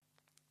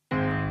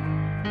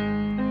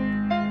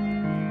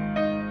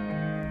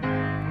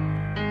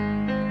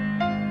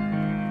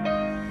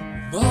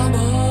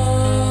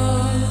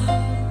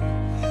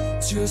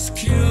just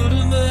killed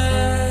a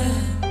man.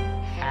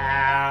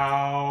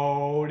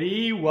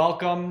 Howdy,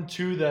 welcome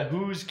to the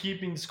Who's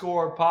Keeping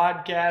Score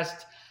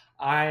podcast.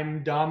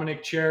 I'm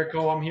Dominic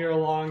Cherico. I'm here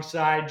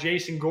alongside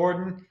Jason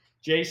Gordon.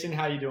 Jason,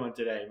 how you doing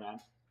today, man?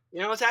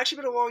 It's actually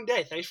been a long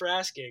day. Thanks for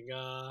asking.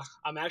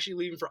 I'm actually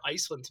leaving for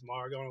Iceland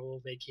tomorrow, going on a little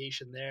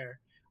vacation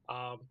there.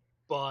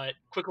 But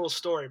quick little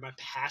story. My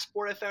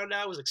passport, I found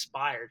out, was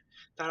expired.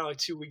 Found out like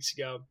 2 weeks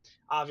ago.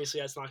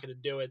 Obviously, that's not going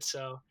to do it.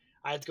 So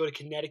I had to go to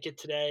Connecticut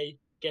today,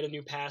 get a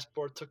new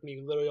passport. Took me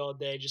literally all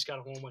day. Just got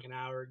home like an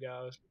hour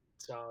ago.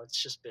 So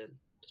it's been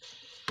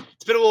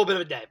a little bit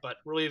of a day, but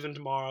we're leaving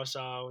tomorrow. So,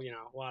 a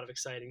lot of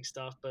exciting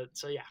stuff. But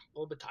so, yeah, a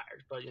little bit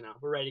tired. But,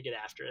 we're ready to get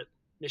after it.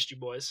 Missed you,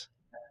 boys.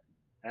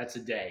 That's a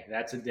day.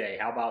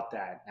 How about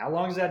that? How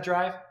long is that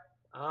drive?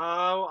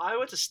 I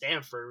went to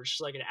Stanford, which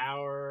is like an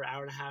hour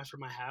and a half from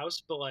my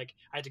house. But like,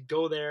 I had to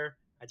go there.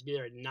 I had to be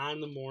there at 9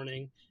 in the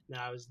morning. And then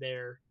I was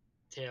there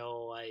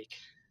till like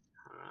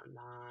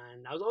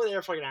 9. I was only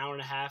there for like an hour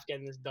and a half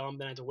getting this done.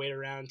 Then I had to wait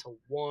around until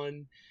 1.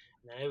 And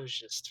then it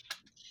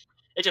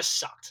just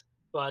sucked.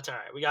 But it's all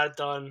right. We got it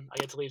done. I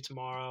get to leave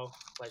tomorrow.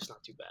 Life's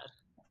not too bad.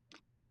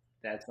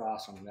 That's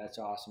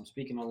awesome.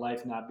 Speaking of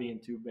life not being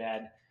too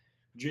bad,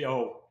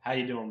 Joe, how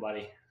you doing,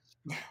 buddy?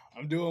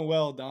 I'm doing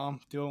well, Dom.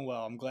 Doing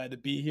well. I'm glad to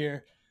be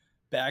here.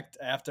 Back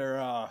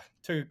after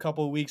took a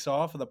couple of weeks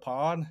off of the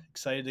pod.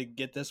 Excited to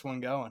get this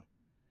one going.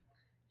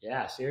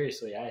 Yeah,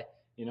 seriously. If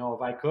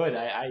I could,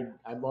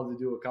 I'd love to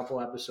do a couple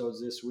episodes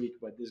this week,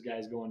 but this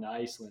guy's going to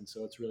Iceland,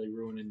 so it's really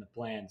ruining the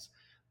plans.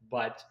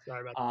 But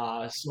Sorry about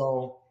that.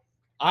 so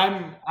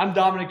I'm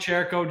Dominic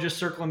Cherico, just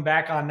circling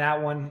back on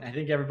that one. I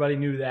think everybody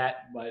knew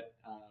that, but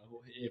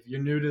if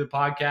you're new to the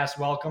podcast,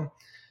 welcome.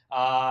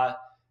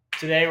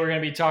 Today we're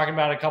going to be talking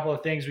about a couple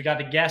of things. We got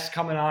the guest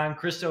coming on,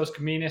 Christos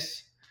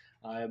Caminis,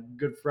 a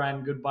good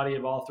friend, good buddy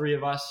of all three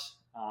of us.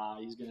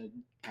 He's going to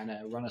kind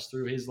of run us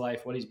through his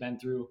life, what he's been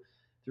through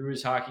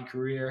his hockey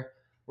career.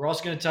 We're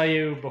also going to tell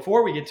you,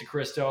 before we get to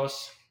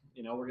Christos,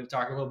 we're going to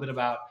talk a little bit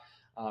about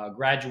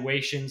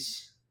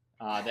graduations,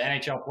 the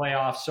NHL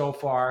playoffs so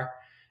far.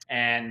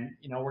 And,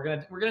 we're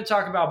going to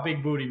talk about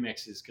big booty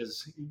mixes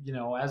because,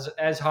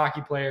 as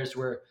hockey players,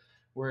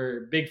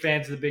 we're big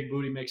fans of the big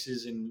booty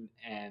mixes and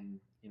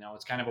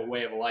it's kind of a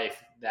way of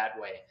life that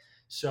way.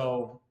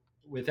 So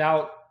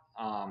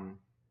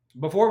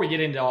before we get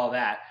into all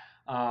that,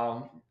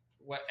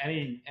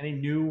 any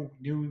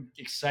new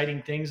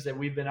exciting things that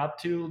we've been up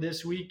to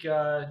this week?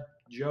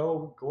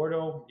 Joe,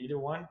 Gordo, either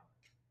one?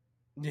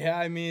 Yeah,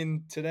 I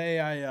mean, today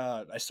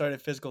I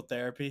started physical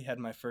therapy, had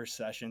my first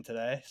session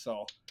today.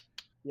 So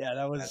yeah,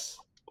 that was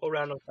A little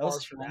round of that was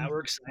applause for that.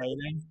 We're excited.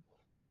 exciting.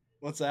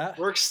 What's that?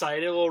 We're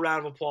excited. A little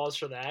round of applause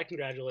for that.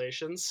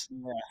 Congratulations.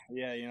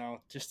 Yeah,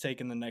 just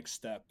taking the next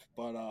step.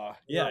 But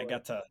yeah, I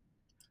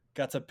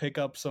got to pick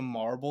up some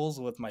marbles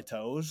with my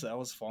toes. That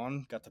was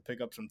fun. Got to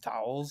pick up some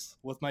towels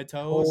with my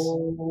toes.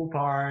 Oh,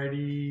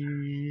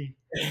 party.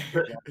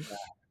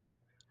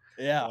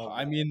 Yeah,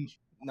 I mean,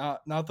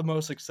 not the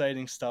most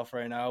exciting stuff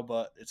right now,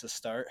 but it's a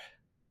start.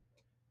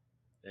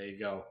 There you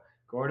go.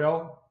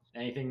 Gordo,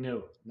 anything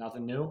new?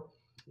 Nothing new?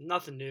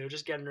 Nothing new.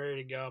 Just getting ready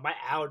to go. My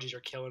allergies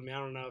are killing me. I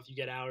don't know if you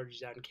get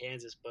allergies out in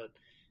Kansas, but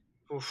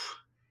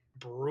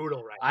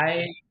brutal right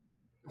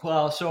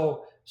now.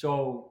 So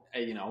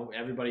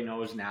everybody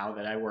knows now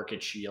that I work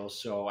at Shields,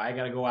 so I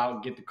got to go out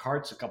and get the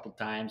carts a couple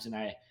times. And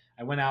I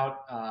went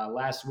out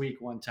last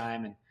week one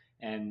time,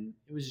 and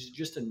it was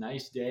just a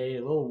nice day,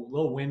 a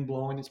little wind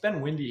blowing. It's been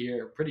windy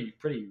here pretty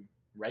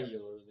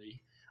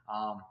regularly,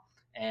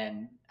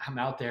 and I'm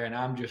out there and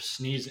I'm just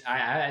sneezing.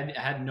 I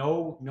had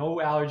no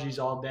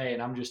allergies all day,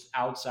 and I'm just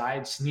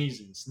outside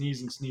sneezing.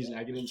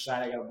 I get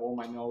inside, I got to blow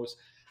my nose,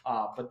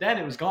 but then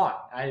it was gone.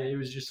 It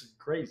was just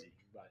crazy.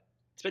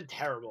 It's been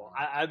terrible.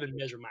 I've been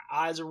miserable. My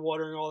eyes are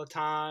watering all the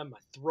time. My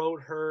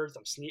throat hurts.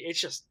 I'm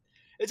sneezing.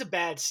 It's a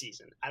bad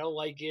season. I don't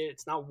like it.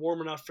 It's not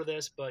warm enough for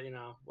this, but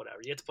whatever.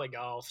 You get to play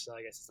golf, so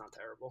I guess it's not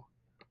terrible.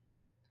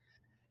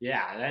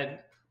 Yeah,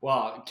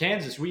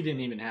 Kansas, we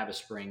didn't even have a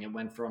spring. It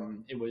went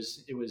from it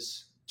was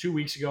 2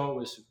 weeks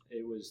ago.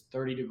 It was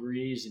 30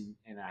 degrees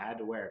and I had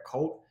to wear a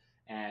coat.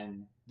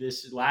 And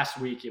this last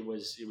week it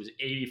was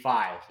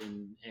 85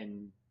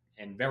 and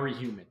very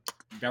humid.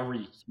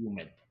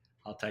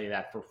 I'll tell you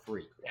that for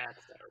free. Yeah,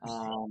 it's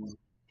terrible.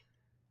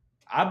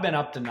 I've been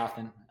up to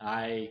nothing.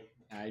 I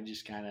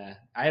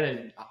had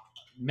a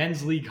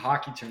men's league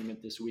hockey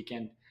tournament this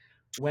weekend.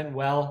 Went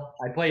well.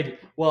 I played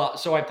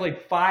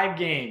 5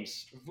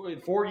 games,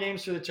 4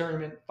 games for the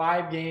tournament,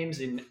 5 games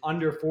in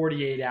under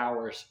 48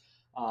 hours.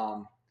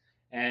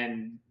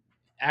 And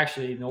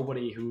actually,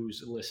 nobody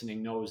who's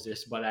listening knows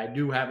this, but I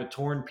do have a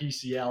torn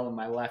PCL in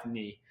my left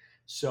knee.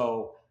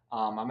 So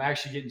I'm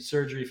actually getting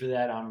surgery for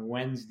that on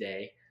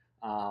Wednesday.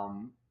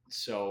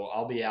 So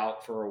I'll be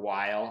out for a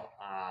while.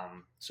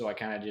 So I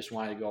kind of just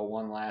wanted to go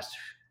one last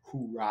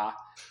hoorah.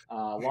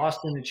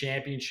 Lost in the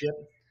championship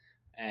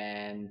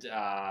and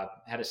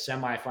had a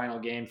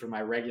semifinal game for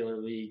my regular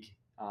league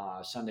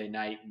Sunday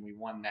night, and we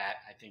won that,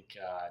 I think,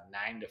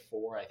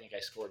 9-4. I think I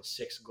scored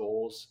 6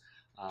 goals.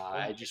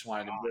 I just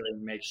wanted to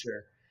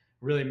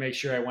really make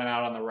sure I went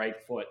out on the right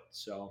foot.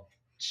 So,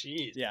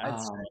 Jeez. Yeah, I'd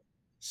say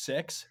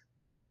 6.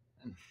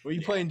 Were you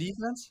yeah. playing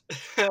defense?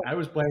 I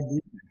was playing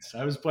defense.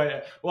 I was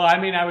playing. Well, I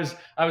mean, I was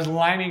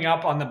lining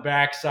up on the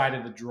back side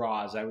of the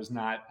draws. I was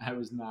not.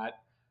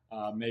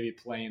 Maybe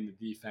playing the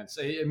defense.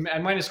 I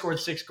might have scored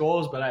 6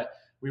 goals, but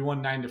we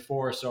won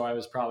 9-4, so I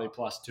was probably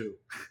 +2.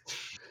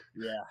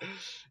 Yeah,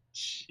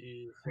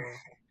 Jeez. Well,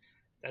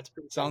 that's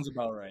pretty sounds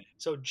cool. about right.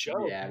 So,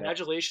 Joe, Yeah,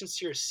 congratulations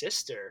to your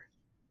sister.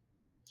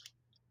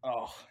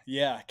 Oh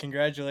yeah,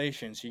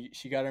 congratulations.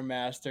 She got her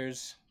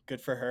master's.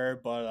 Good for her.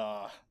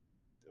 But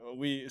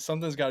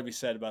something's got to be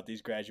said about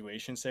these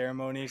graduation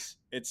ceremonies.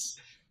 It's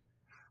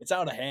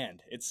out of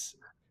hand.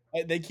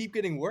 They keep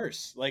getting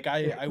worse. Like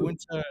I went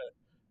to.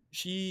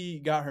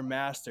 She got her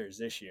master's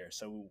this year,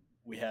 so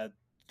we had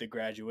the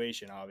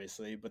graduation,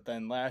 obviously. But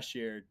then last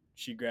year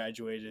she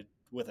graduated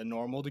with a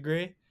normal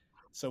degree,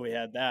 so we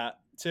had that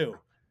too.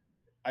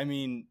 I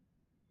mean,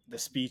 the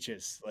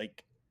speeches,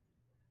 like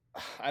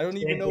I don't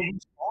even know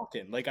who's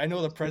talking. Like I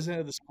know the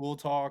president of the school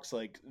talks,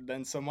 like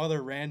then some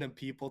other random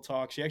people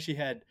talk. She actually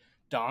had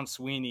Don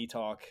Sweeney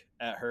talk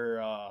at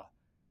her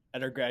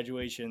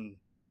graduation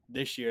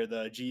this year,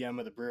 the GM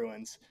of the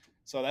Bruins.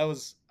 So that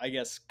was, I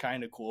guess,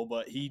 kind of cool.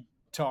 But he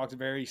talked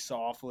very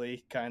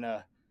softly, kind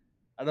of.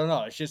 I don't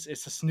know. It's a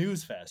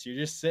snooze fest. You're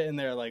just sitting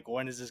there like,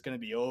 when is this going to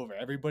be over?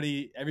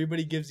 Everybody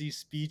gives these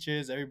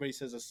speeches. Everybody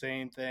says the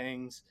same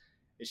things.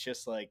 It's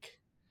just like,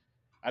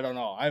 I don't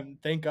know.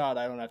 Thank God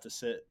I don't have to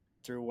sit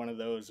through one of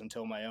those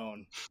until my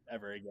own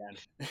ever again.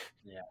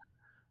 Yeah,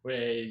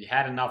 we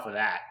had enough of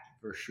that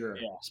for sure.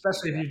 Yeah,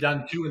 Especially if you've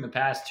done 2 in the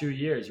past 2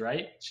 years,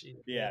 right? Jeez,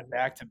 yeah, man.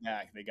 back to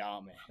back, they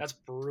got me. That's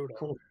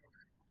brutal.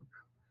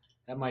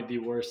 That might be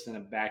worse than a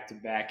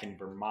back-to-back in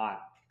Vermont.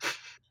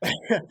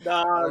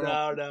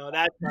 No,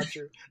 that's not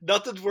true.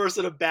 Nothing's worse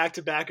than a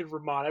back-to-back in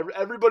Vermont.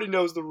 Everybody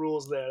knows the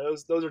rules there.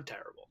 Those are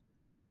terrible.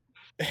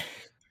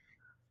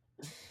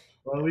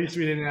 Well, at least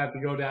we didn't have to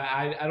go down.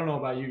 I don't know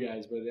about you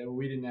guys, but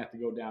we didn't have to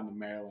go down to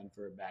Maryland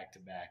for a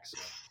back-to-back.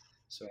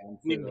 So I'm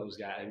We sure never those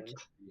guys went.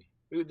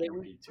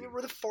 can't be We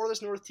were the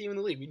farthest north team in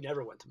the league. We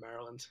never went to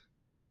Maryland.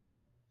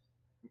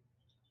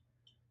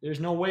 There's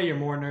no way you're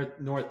more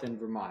north than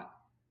Vermont.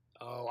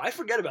 Oh, I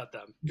forget about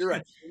them. You're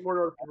right. We're more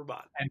north than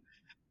Vermont.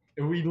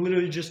 And we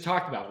literally just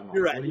talked about Vermont.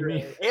 You're right. What do you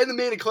mean? Right. And the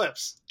Maine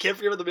Eclipse. Can't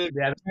forget about the Maine.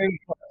 Yeah, the Maine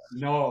Eclipse.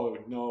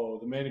 No,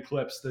 the Maine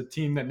Eclipse, the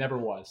team that never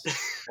was,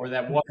 or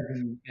that was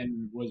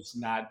and was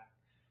not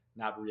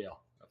real,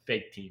 a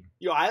fake team.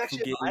 Yo, I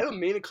have a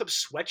Maine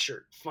Eclipse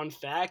sweatshirt. Fun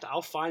fact,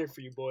 I'll find it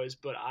for you boys.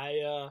 But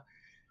I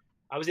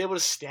was able to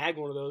snag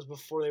one of those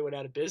before they went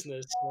out of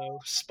business. So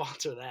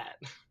sponsor that.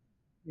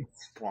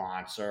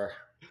 Sponsor.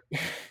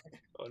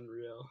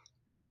 Unreal.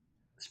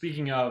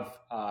 Speaking of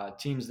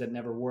teams that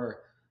never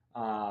were,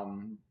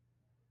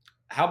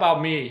 how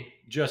about me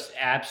just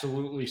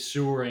absolutely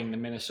sewering the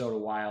Minnesota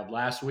Wild?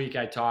 Last week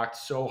I talked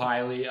so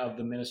highly of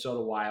the Minnesota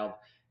Wild,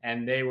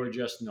 and they were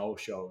just no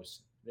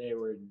shows. They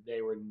were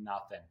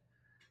nothing.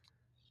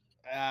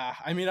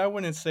 I mean, I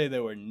wouldn't say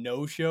there were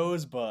no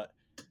shows, but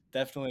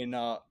definitely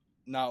not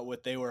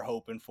what they were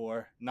hoping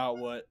for. Not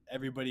what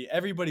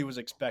everybody was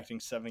expecting.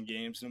 7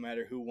 games, no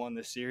matter who won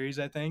the series.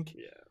 I think.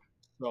 Yeah.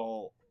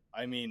 So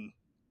I mean,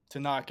 to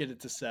not get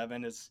it to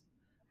 7 is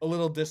a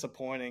little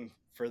disappointing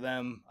for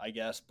them, I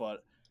guess.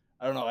 But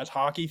I don't know. As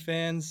hockey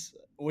fans,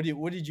 what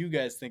did you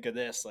guys think of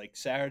this? Like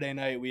Saturday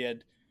night, we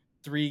had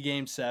 3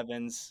 game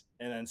 7s,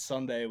 and then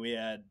Sunday we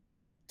had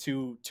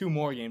two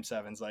more game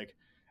 7s. Like,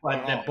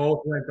 But that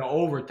both went to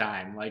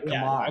overtime. Like,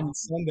 come on. I mean,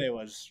 Sunday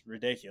was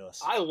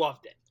ridiculous. I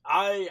loved it.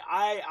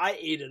 I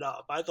ate it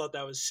up. I thought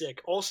that was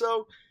sick.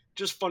 Also,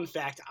 just fun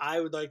fact, I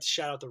would like to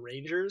shout out the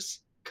Rangers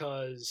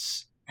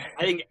because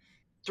I think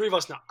 3 of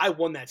us know I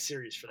won that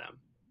series for them.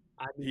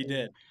 He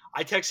did.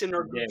 I texted in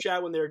our group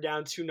chat when they were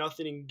down 2-0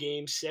 in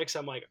Game 6.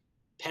 I'm like,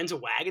 Penn's a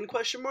wagon? ?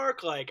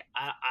 Like,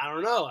 I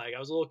don't know. Like, I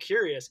was a little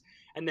curious.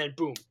 And then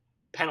boom,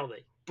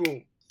 penalty.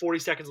 Boom. 40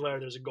 seconds later,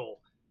 there's a goal.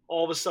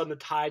 All of a sudden, the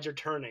tides are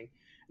turning.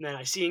 And then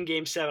I see in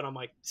Game 7, I'm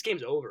like, this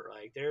game's over.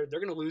 Like, they're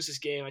gonna lose this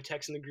game. I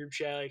text in the group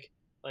chat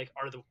like,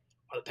 are the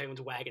Penguins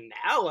a wagon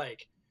now?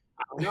 Like,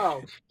 I don't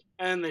know.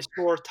 And they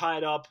score,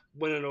 tied up,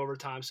 win in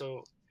overtime.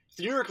 So if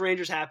the New York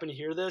Rangers happen to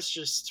hear this,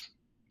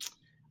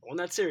 I won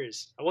that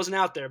series. I wasn't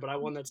out there, but I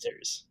won that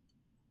series.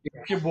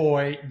 It's your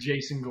boy,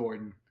 Jason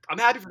Gordon. I'm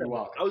happy for them. You're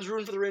welcome. I was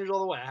rooting for the Rangers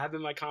all the way. I have them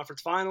in my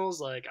conference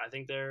finals. Like, I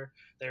think they're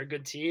a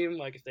good team.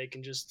 Like, if they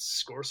can just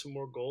score some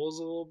more goals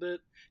a little bit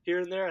here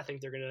and there, I think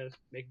they're gonna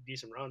make a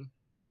decent run.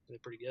 They're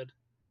pretty good.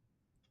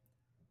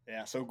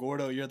 Yeah. So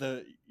Gordo, you're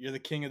the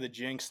king of the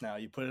jinx now.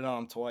 You put it on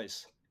him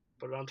twice.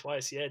 Put it on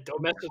twice. Yeah.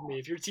 Don't mess with me.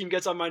 If your team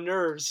gets on my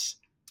nerves.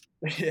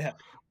 Yeah.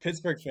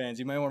 Pittsburgh fans,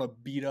 you might want to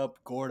beat up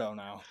Gordo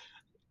now.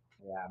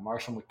 Yeah,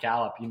 Marshall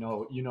McCallop, you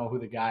know who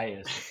the guy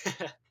is.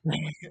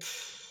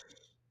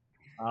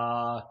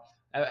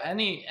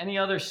 Any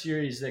other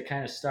series that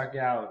kind of stuck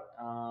out?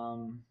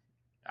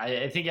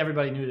 I think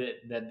everybody knew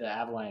that the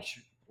Avalanche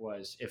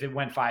was, if it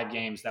went 5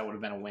 games, that would have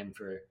been a win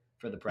for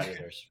the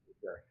Predators. For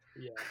sure.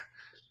 Yeah.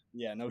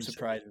 Yeah, no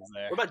surprises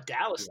there. What about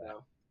Dallas Yeah.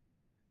 though?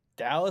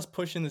 Dallas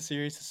pushing the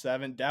series to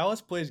 7.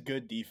 Dallas plays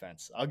good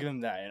defense. I'll give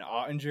him that. And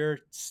Ottinger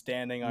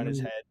standing on his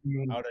head out of You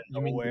mean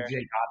the nowhere.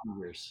 Jake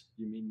Ottingers?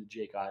 You mean the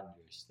Jake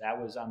Ottingers?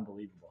 That was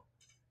unbelievable.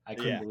 I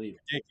couldn't Yeah, believe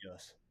it.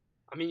 ridiculous.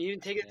 I mean, you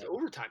didn't take it Yeah. to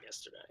overtime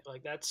yesterday.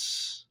 Like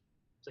that's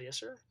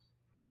yesterday.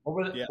 What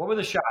were the Yeah. What were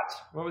the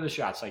shots? What were the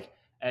shots? Like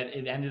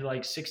it ended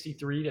like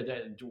 63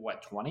 to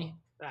what 20?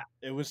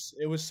 It was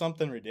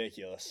something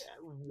ridiculous. Yeah,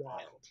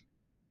 wild.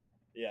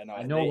 Yeah, no,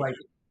 I know, like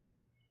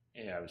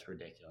yeah, it was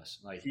ridiculous.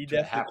 Like he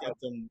to have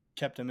definitely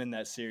kept them in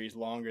that series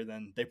longer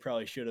than they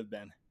probably should have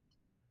been.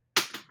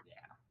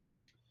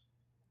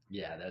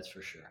 Yeah, that's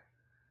for sure.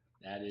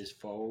 That is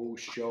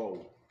faux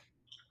show.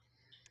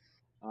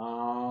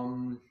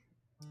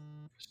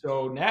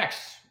 So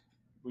next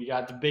we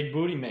got the big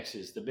booty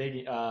mixes, the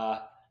big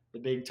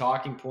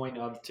talking point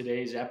of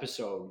today's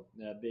episode,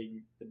 the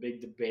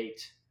big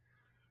debate.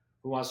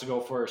 Who wants to go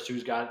first?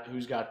 Who's got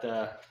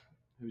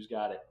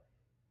it?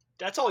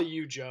 That's all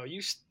you, Joe. You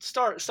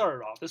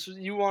started off. This was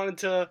you wanted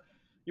to.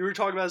 You were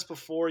talking about this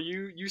before.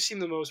 You seem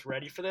the most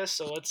ready for this.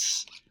 So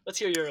let's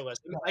hear your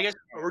list. I guess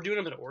we're doing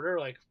them in order,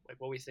 like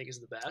what we think is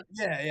the best.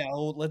 Yeah.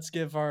 Well, let's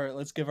give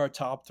our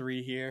top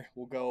 3 here.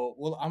 We'll go.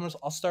 Well,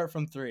 I'll start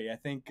from 3. I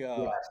think.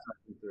 Yeah,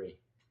 3.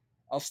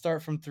 I'll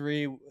start from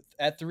 3.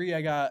 At 3,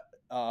 I got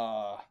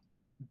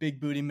Big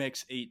Booty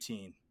Mix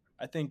 18.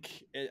 I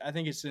think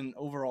it's an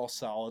overall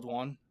solid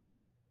one.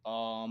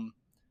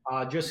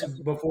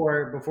 Just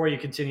before you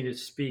continue to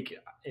speak,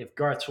 if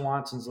Garth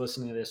Swanson's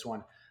listening to this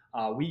one,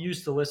 we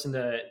used to listen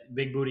to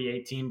Big Booty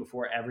 18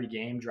 before every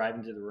game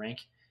driving to the rink,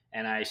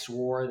 and I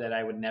swore that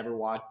I would never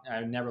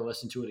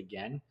listen to it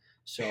again.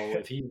 So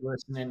if he's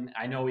listening,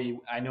 I know he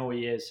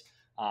is.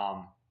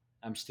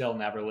 I'm still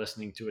never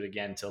listening to it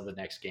again until the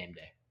next game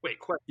day. Wait,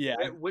 question. Yeah.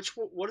 What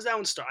does that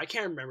one start? I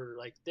can't remember.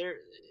 Like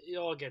it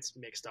all gets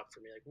mixed up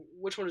for me. Like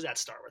which one does that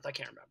start with? I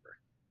can't remember.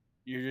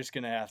 You're just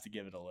gonna have to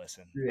give it a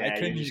listen. Yeah, I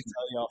couldn't even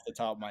tell you off the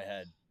top of my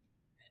head.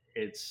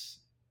 I'm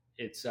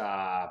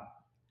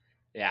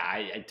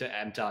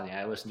telling you,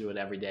 I listen to it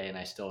every day and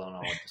I still don't know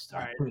what to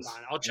start. All right,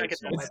 fine. I'll check it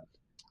out.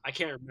 I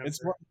can't remember.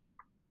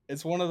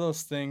 It's one of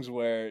those things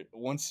where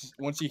once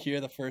you hear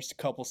the first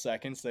couple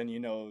seconds, then you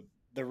know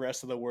the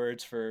rest of the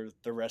words for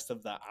the rest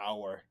of the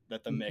hour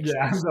that the mix is.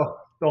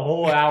 The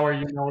whole hour,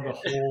 you know, the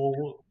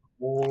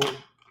whole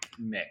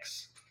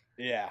mix.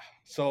 Yeah.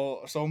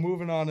 So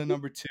moving on to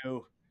number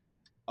 2.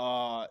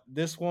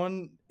 This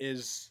one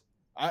is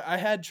I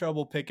had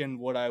trouble picking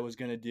what I was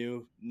gonna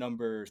do.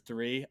 Number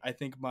 3, I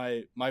think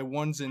my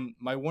 1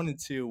 and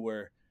 2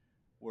 were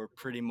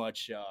pretty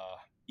much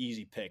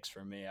easy picks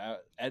for me.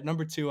 At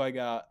number 2, I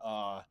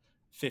got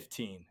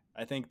 15.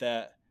 I think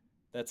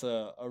that's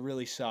a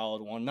really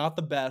solid one. Not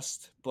the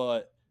best,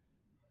 but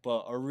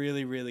a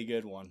really really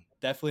good one.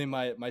 Definitely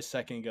my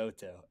second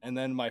go-to. And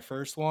then my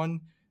first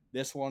one.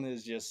 This one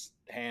is just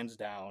hands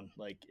down.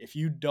 Like if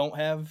you don't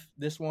have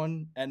this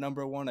one at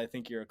number 1, I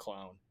think you're a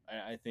clown.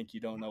 I think you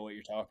don't know what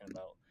you're talking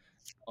about.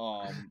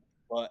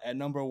 But at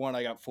number 1,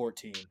 I got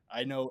 14.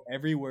 I know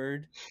every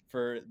word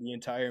for the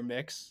entire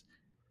mix,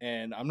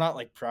 and I'm not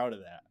like proud of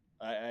that.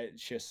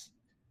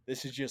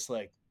 This is just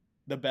like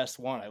the best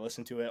one. I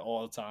listen to it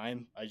all the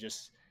time.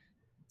 It's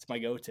my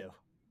go-to.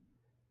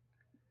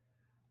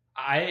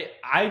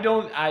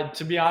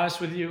 To be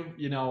honest with you,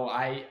 you know,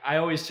 I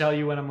always tell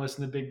you when I'm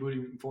listening to Big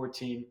Booty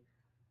 14,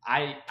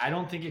 I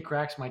don't think it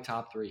cracks my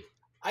top 3.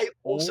 It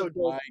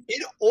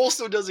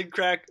also doesn't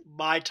crack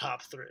my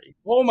top 3.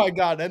 Oh my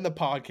god, end the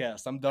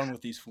podcast. I'm done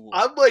with these fools.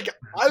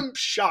 I'm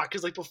shocked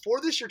because like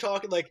before this you're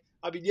talking like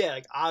I mean yeah,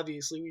 like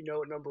obviously we know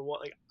what number 1,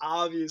 like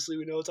obviously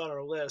we know it's on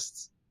our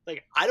lists.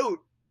 Like I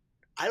don't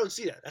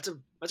see that. That's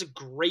a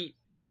great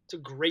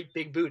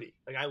Big Booty.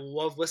 Like I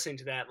love listening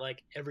to that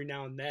like every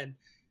now and then.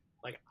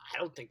 Like I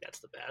don't think that's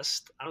the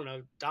best. I don't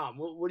know, Dom.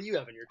 What do you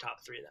have in your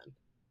top 3 then?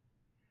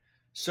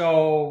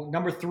 So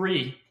number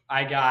 3,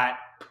 I got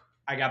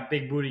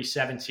Big Booty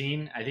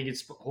 17. I think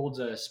it holds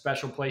a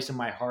special place in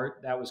my heart.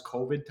 That was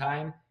COVID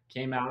time.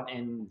 Came out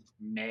in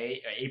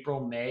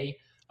April, May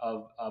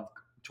of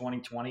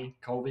 2020.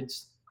 COVID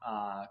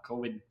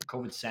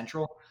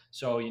Central.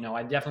 So you know,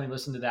 I definitely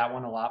listened to that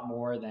one a lot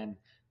more than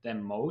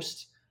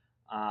most.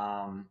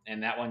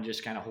 And that one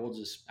just kind of holds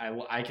this.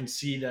 I can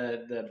see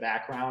the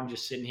background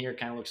just sitting here.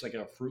 Kind of looks like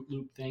a Fruit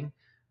Loop thing.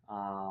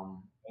 Oh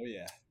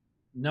yeah.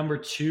 Number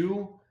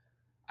 2,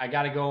 I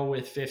got to go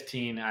with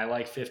 15. I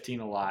like 15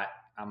 a lot.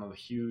 I'm a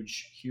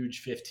huge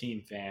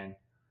 15 fan.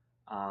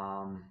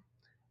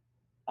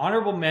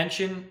 Honorable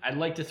mention, I'd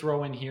like to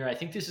throw in here. I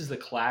think this is the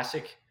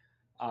classic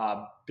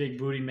Big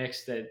Booty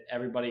mix that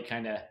everybody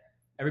kind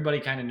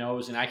of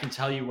knows, and I can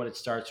tell you what it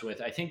starts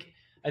with. I think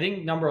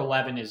number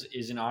 11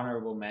 is an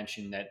honorable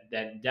mention that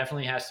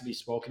definitely has to be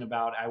spoken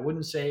about. I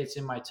wouldn't say it's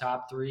in my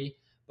top 3,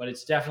 but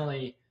it's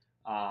definitely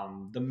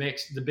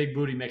the Big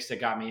Booty mix that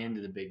got me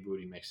into the Big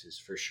Booty mixes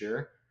for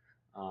sure.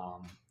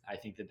 I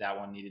think that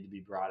one needed to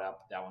be brought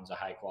up. That one's a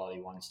high quality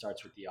one. It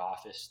starts with the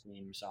Office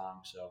theme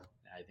song, so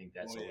I think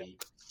that's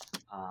elite.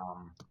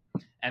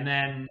 And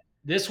then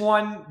This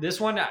one,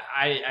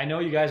 I know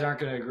you guys aren't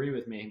going to agree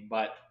with me,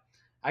 but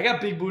I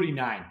got Big Booty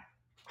 9.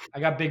 I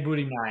got Big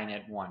Booty 9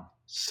 at 1.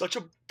 Such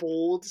a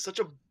bold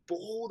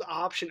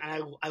option.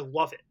 I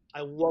love it.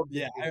 I love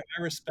Yeah, it.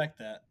 I respect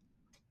that.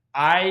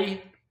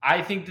 I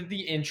think that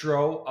the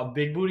intro of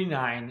Big Booty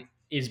 9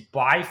 is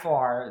by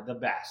far the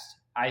best.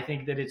 I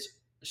think that it's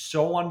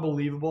so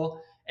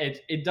unbelievable.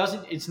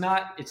 It's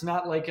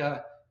not like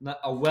a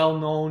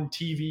well-known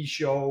TV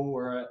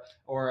show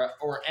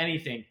or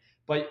anything,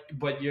 but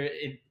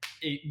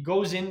it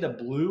goes into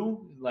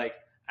blue, like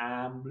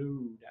I'm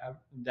blue,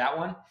 that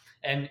one,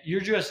 and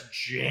you're just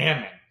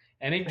jamming,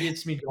 and it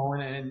gets me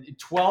going. And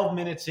 12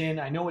 minutes in,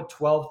 I know at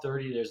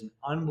 12:30 there's an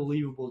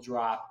unbelievable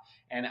drop,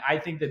 and I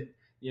think that,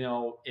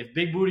 if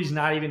Big Booty's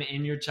not even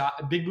in your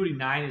top, Big Booty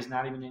 9 is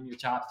not even in your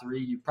top 3,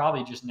 you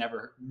probably just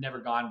never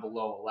gone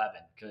below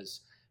 11,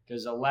 because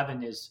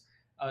 11 is,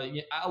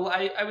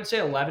 I would say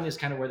 11 is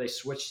kind of where they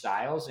switch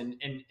styles, and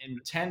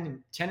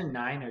 10 and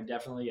 9 are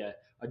definitely a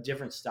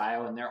different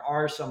style, and there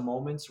are some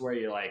moments where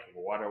you're like,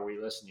 what are we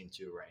listening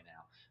to right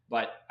now?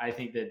 But I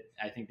think that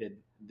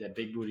the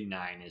Big Booty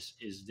 9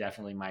 is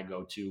definitely my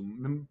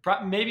go-to,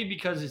 maybe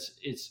because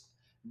it's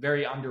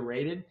very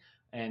underrated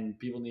and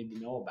people need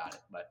to know about it,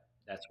 but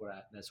that's what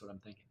I'm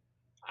thinking.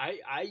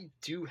 I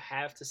do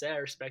have to say I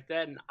respect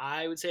that, and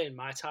I would say in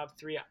my top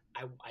three,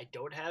 I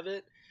don't have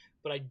it,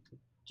 but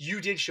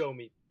you did show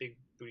me Big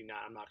Booty Nine.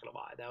 I'm not gonna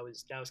lie, that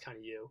was kind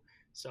of you.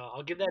 So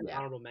I'll give that an Yeah.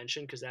 honorable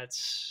mention because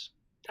that's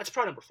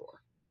probably number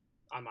 4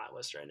 on my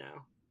list right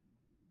now.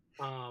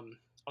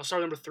 I'll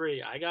start number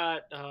 3. I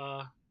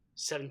got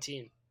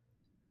 17.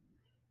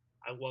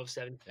 I love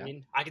 17.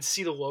 Yeah. I could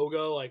see the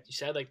logo, like you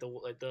said, like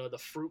the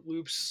Fruit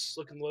Loops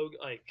looking logo.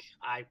 Like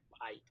I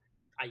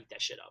eat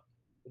that shit up,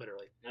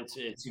 literally.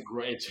 It's a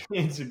great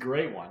it's a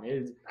great one.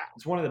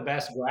 It's one of the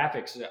best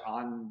graphics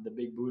on the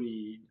Big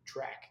Booty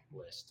track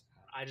list.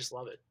 I just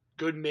love it.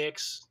 Good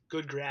mix,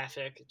 good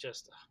graphic.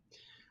 Just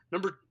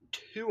number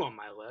 2 on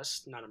my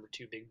list, not number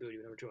 2 Big Booty,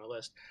 but number 2 on my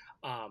list,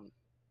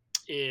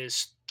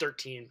 is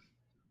 13.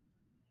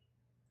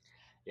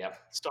 Yep,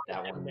 Starting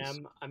that with one's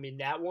Eminem. I mean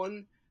that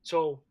one.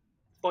 So,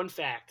 fun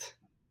fact: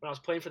 when I was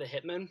playing for the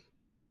Hitmen,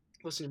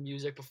 listening to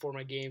music before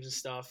my games and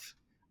stuff.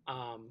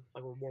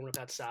 Like we're warming up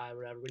outside,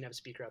 whatever. We didn't have a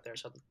speaker out there,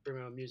 so I had to bring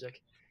my own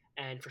music.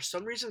 And for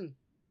some reason,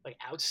 like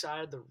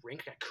outside the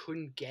rink, I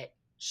couldn't get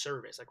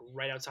service, like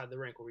right outside the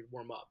rink where we'd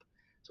warm up.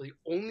 So the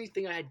only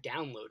thing I had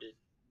downloaded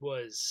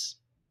was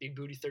Big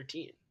Booty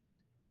 13.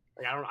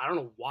 Like I don't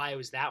know why it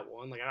was that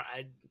one. Like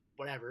I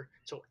whatever.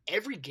 So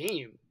every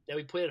game that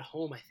we played at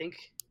home, I think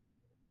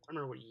I don't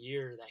remember what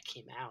year that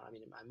came out. I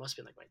mean, it must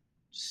have been like my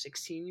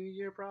 16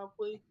 year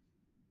probably.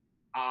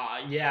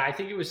 yeah, I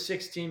think it was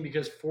 16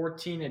 because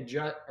 14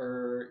 adjust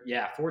or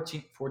yeah,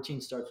 14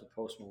 starts with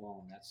Post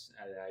Malone.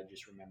 I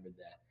just remembered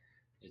that.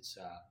 It's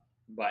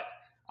but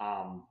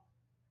um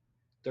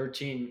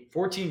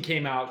 14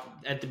 came out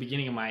at the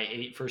beginning of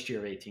my first year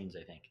of 18s,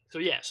 I think. So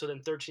yeah, so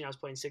then 13 I was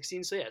playing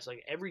 16. So yeah, it's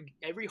like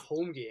every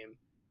home game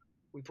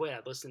we played,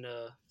 I'd listen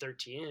to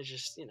 13. It's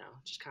just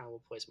just kind of a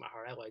place in my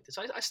heart. I liked it,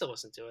 so I still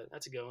listen to it.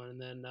 That's a good one. And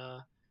then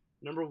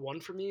number 1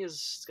 for me is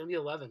it's gonna be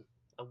 11.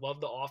 I love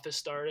The Office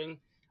starting.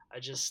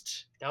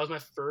 That was my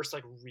first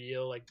like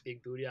real like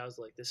Big Booty. I was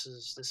like, this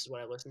is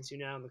what I listen to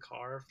now in the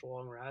car for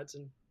long rides,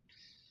 and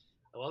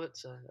I love it.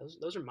 So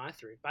those are my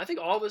 3. But I think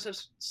all of us have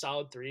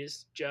solid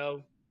 3s.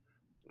 Joe,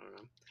 I don't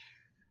know.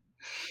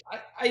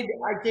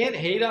 I can't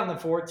hate on the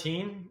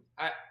 14.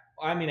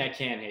 I mean, I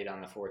can't hate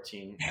on the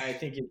 14. I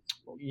think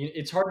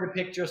it's hard to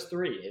pick just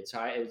 3. It's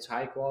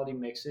high quality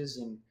mixes,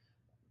 and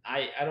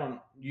I don't,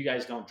 you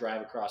guys don't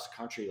drive across the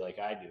country like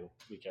I do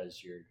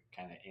because you're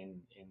kind of in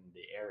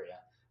the area.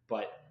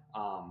 But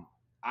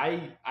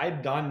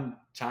I've done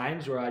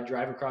times where I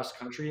drive across the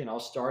country and I'll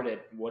start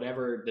at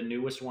whatever the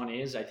newest one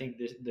is. I think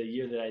the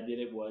year that I did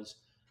it was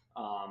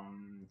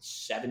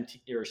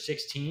 17 or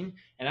 16,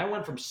 and I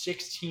went from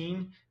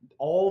 16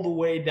 all the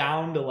way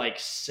down to like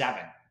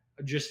 7,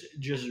 just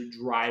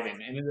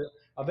driving, and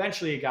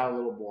eventually it got a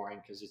little boring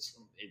because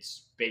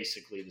it's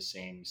basically the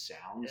same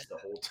sounds the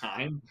whole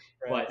time.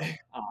 Right.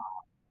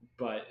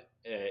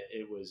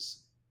 It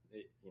was,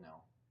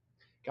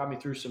 got me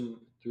through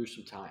some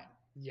time.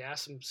 Yeah,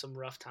 some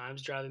rough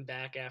times driving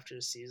back after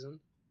the season.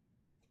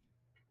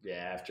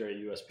 Yeah, after a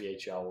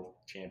USPHL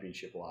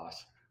championship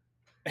loss.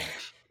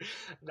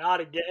 Not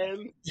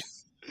again.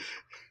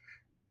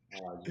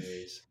 Oh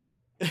jeez.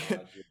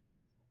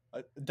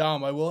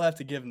 Dom, I will have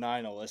to give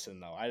 9 a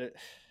listen though. I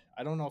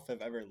don't know if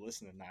I've ever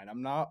listened to 9.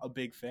 I'm not a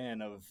big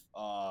fan of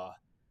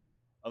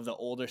the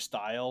older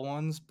style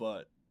ones,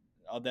 but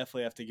I'll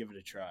definitely have to give it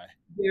a try.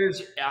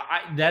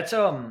 That's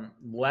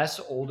less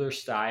older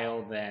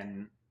style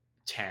than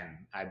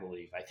 10, I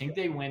believe. I think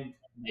they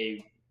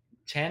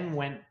 10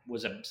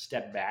 was a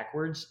step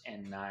backwards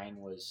and 9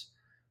 was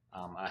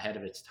ahead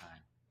of its time.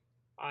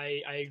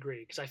 I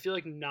agree because I feel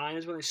like 9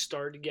 is when they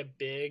started to get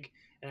big,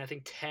 and I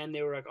think 10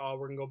 they were like, oh,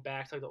 we're gonna go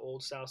back to like the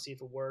old style, see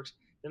if it works.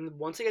 Then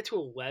once they get to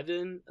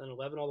 11 and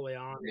 11 all the way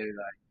on, They're like,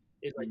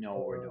 it's like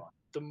what we're doing.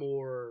 the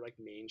more like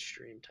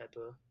mainstream type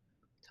of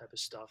type of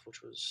stuff,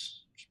 which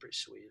was pretty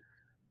sweet.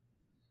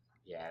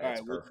 Yeah, All that's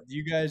right. Well, perfect.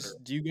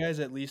 do you guys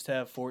at least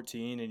have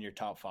 14 in your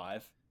top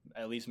 5?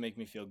 At least make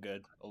me feel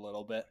good a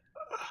little bit.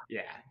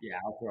 Yeah,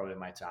 I'll throw it in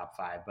my top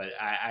 5, but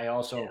I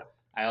also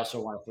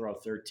want to throw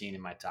 13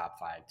 in my top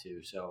 5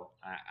 too. So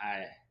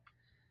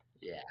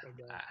yeah,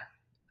 Okay.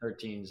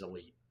 13 is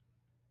elite.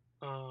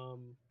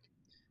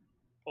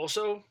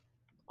 Also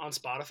on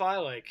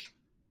Spotify, like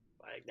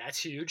that's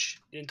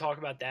huge. Didn't talk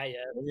about that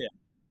yet. Oh yeah.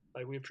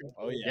 Like we appreciate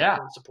Yeah.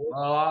 everyone's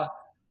support.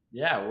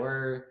 Yeah,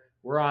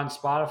 we're on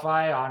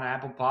Spotify, on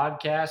Apple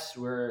Podcasts.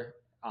 We're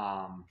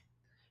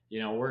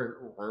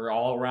we're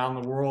all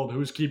around the world.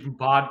 Who's keeping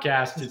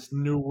podcast? It's the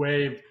new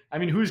wave. I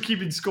mean, who's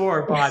keeping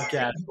score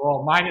podcast?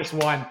 Well,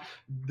 -1.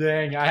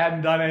 Dang, I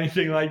hadn't done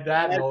anything like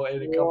that in a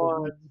couple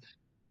of weeks.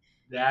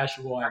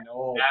 -1.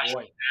 Oh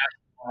boy.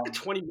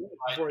 20 minutes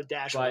before a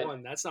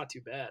 -1. That's not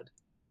too bad.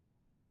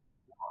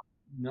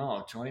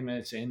 No, 20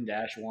 minutes in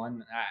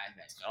 -1.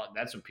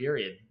 That's a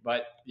period.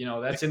 But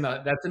that's in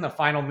the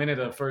final minute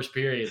of the first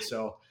period.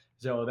 So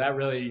that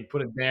really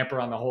put a damper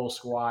on the whole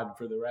squad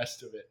for the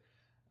rest of it.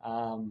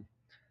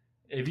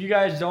 If you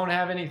guys don't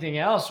have anything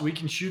else, we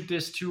can shoot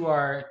this to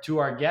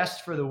our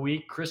guest for the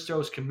week,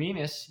 Christos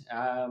Caminis.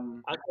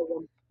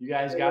 You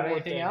guys got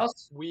anything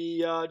else?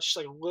 We just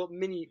like a little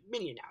mini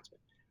announcement.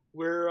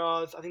 We're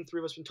I think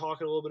 3 of us been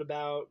talking a little bit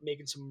about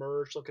making some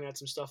merch, looking at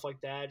some stuff like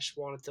that. Just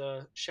wanted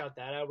to shout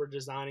that out. We're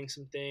designing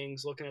some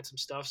things, looking at some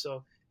stuff. So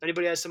if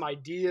anybody has some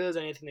ideas,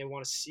 anything they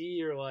want to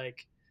see, or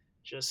like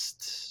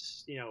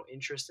just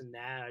interest in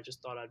that, I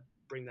just thought I'd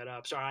bring that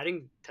up. Sorry, I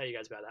didn't tell you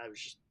guys about that.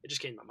 It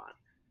just came to my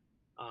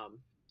mind.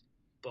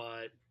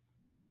 But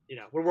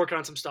we're working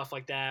on some stuff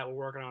like that. We're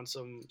working on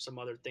some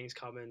other things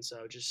coming.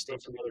 So just stay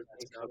tuned.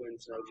 If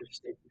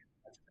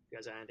you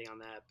guys have anything on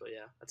that, but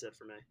yeah, that's it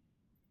for me.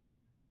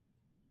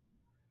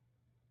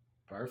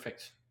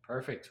 Perfect.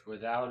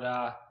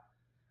 Without,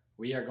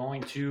 we are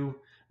going to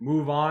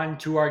move on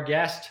to our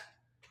guest,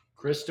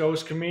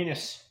 Christos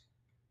Caminis.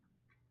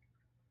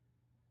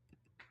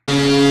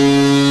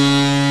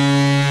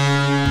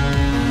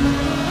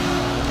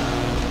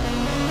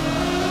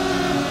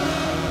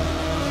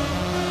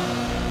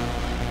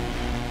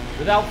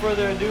 Without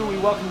further ado, we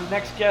welcome the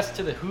next guest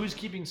to the Who's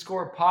Keeping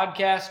Score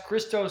podcast,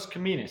 Christos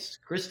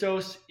Caminis.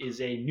 Christos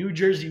is a New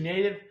Jersey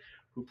native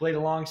who played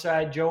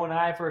alongside Joe and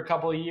I for a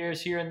couple of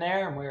years here and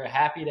there, and we're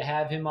happy to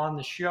have him on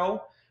the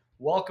show.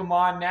 Welcome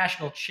on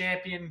national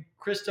champion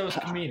Christos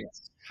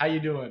Caminis. How you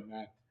doing,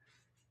 man?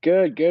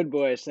 Good,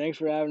 boys. Thanks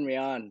for having me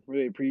on.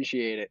 Really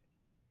appreciate it.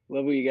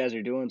 Love what you guys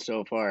are doing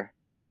so far.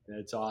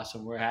 That's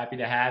awesome. We're happy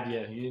to have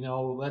you.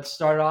 Let's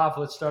start off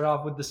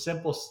with the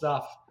simple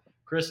stuff.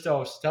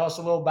 Christos, tell us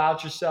a little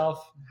about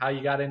yourself, how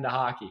you got into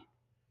hockey.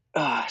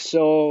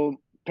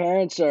 So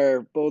parents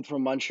are both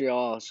from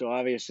Montreal, so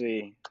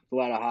obviously a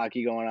lot of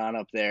hockey going on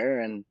up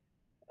there. And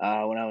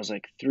when I was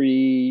like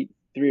three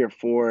or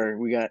four,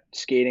 we got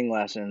skating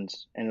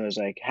lessons, and it was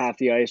like half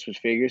the ice was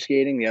figure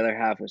skating, the other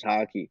half was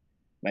hockey.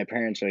 My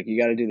parents were like, you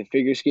got to do the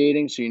figure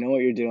skating so you know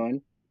what you're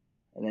doing,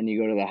 and then you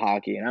go to the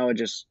hockey. And I would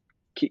just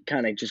keep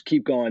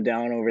going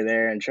down over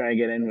there and try to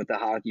get in with the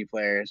hockey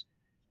players.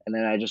 And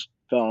then I just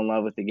fell in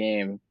love with the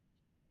game.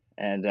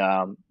 And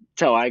that's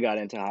how I got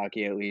into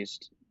hockey, at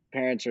least.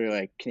 Parents are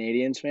like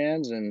Canadiens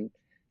fans, and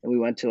we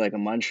went to like a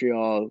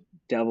Montreal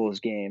Devils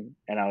game,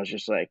 and I was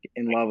just like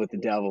in love with the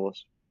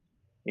Devils,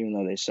 even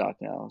though they suck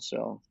now.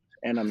 So,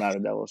 and I'm not a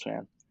Devils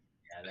fan.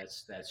 Yeah,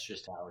 that's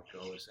just how it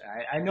goes.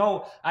 I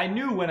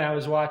knew when I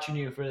was watching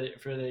you for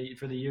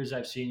the years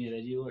I've seen you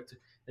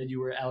that you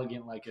were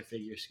elegant like a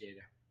figure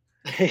skater.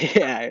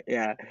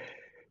 Yeah.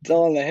 It's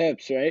all in the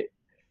hips, right?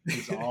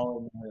 It's all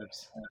in the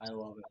hips. I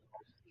love it.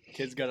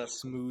 Kid's got a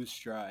smooth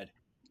stride.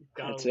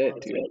 That's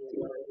it, dude.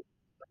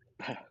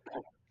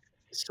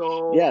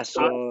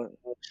 So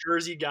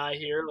Jersey guy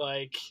here,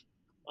 like,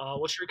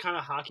 what's your kind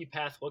of hockey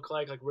path look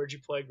like? Like, where'd you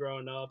play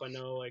growing up? I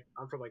know, like,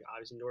 I'm from like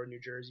obviously northern New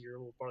Jersey. You're a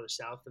little farther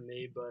south than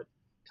me, but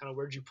kind of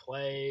where'd you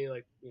play?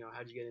 Like,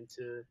 how'd you get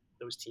into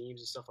those teams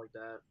and stuff like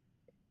that?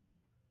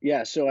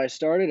 Yeah, so I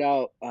started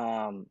out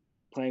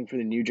playing for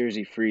the New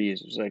Jersey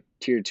Freeze. It was like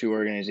tier 2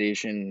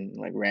 organization,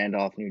 like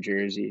Randolph, New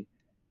Jersey.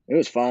 It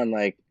was fun.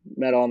 Like,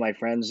 met all my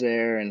friends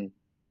there, and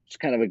it's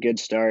kind of a good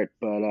start.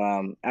 But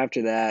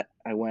after that,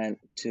 I went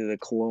to the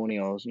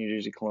Colonials, New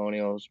Jersey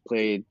Colonials,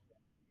 played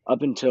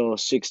up until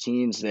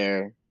 16s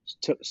there.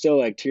 Still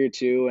like tier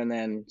 2, and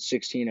then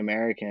 16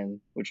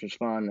 American, which was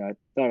fun. I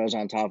thought I was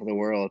on top of the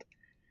world.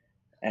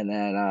 And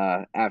then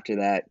after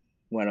that,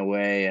 went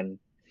away and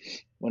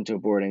went to a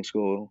boarding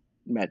school,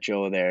 met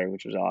Joe there,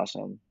 which was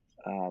awesome.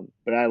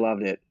 But I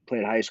loved it.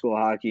 Played high school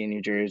hockey in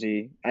New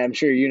Jersey. I'm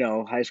sure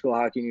high school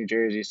hockey in New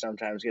Jersey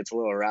sometimes gets a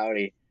little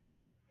rowdy.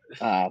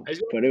 But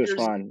it was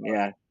fun.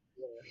 Yeah.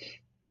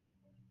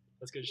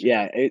 That's good shit.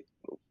 Yeah.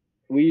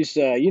 We used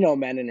to,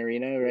 Mendon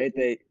Arena, right?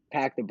 They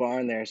pack the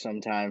barn there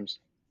sometimes.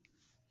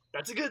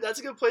 That's a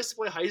good place to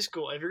play high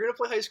school. If you're gonna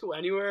play high school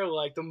anywhere,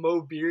 like the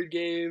Mo Beard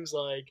games,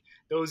 like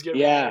those get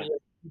rowdy.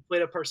 You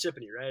played at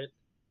Parsippany, right?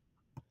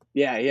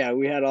 Yeah.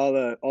 We had all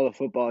the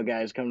football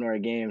guys come to our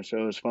games, so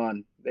it was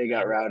fun. They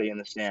got rowdy in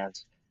the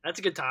stands. That's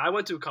a good time. I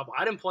went to a couple.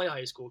 I didn't play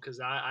high school because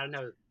I didn't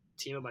have a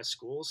team at my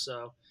school,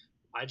 so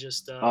I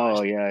just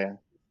Oh yeah.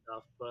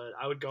 stuff. But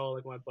I would go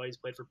like when my buddies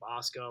played for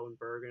Bosco and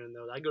Bergen and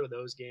those. I go to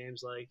those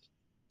games. Like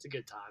it's a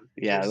good time.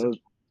 Yeah, Jersey's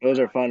those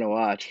are fun to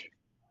watch.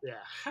 yeah.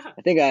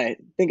 I think I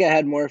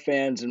had more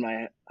fans in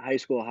my high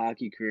school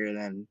hockey career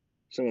than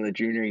some of the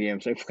junior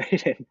games I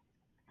played in.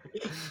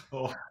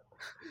 Oh,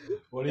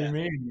 what do you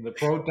mean? The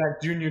Pro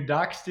Tech Junior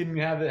Ducks didn't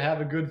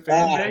have a good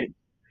fan Ah, base?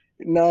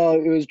 no,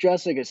 it was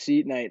just like a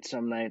seat night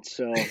some nights,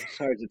 so it's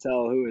hard to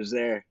tell who was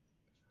there.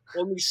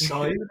 Only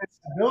So even in the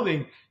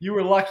building, you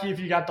were lucky if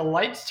you got the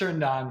lights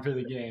turned on for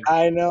the game.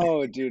 I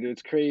know, dude.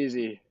 It's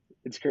crazy.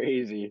 It's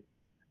crazy.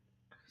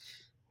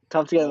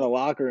 Tough to get in the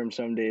locker room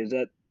some days.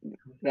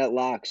 That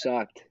lock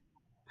sucked.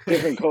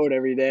 Different code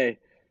every day.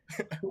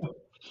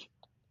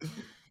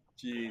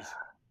 Jeez.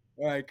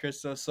 All right,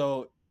 Krista.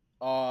 So,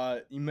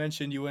 you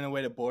mentioned you went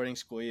away to boarding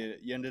school.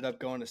 You ended up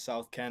going to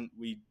South Kent.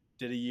 We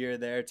did a year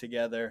there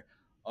together.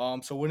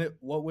 So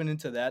what went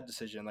into that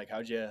decision? Like,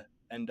 how'd you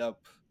end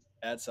up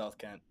at South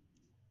Kent?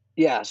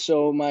 Yeah,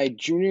 so my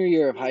junior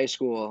year of high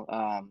school,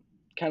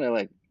 kind of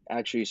like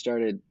actually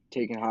started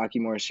taking hockey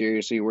more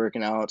seriously,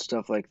 working out,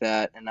 stuff like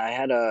that. And I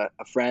had a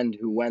friend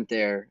who went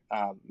there,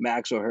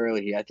 Max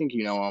O'Hurley. I think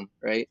you know him,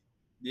 right?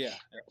 Yeah.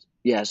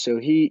 Yeah, so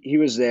he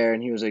was there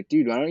and he was like,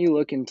 dude, why don't you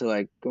look into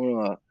like going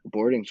to a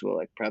boarding school,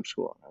 like prep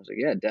school? And I was like,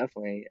 yeah,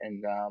 definitely.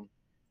 And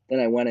then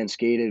I went and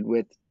skated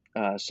with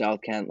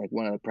South Kent, like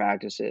one of the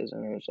practices,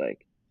 and it was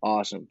like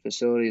awesome.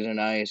 Facilities are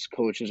nice,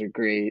 coaches are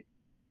great,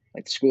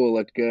 like the school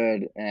looked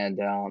good, and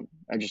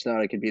I just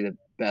thought it could be the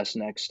best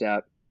next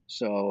step.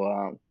 So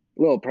a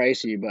little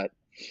pricey, but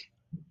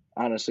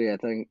honestly, I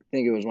think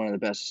it was one of the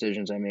best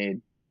decisions I made.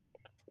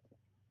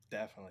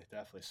 Definitely.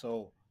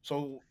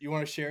 So you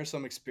want to share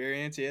some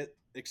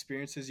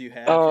experiences you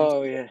had from?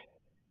 Oh yeah,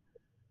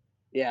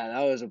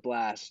 that was a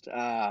blast.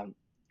 When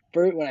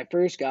I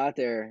first got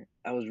there,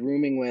 I was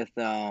rooming with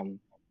a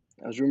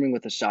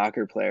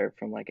soccer player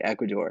from like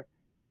Ecuador,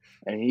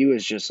 and he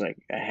was just like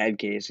a head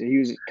case. He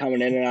was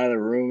coming in and out of the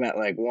room at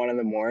like 1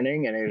 a.m,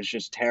 and it was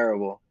just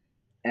terrible.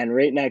 And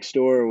right next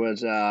door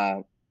was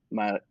my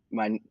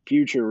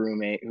future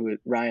roommate, who was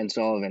Ryan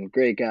Sullivan,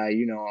 great guy,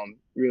 you know him,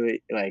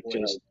 really like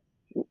just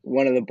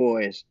one of the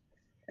boys.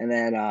 And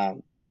then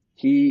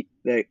the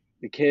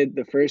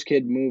first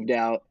kid moved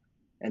out,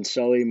 and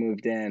Sully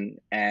moved in,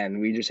 and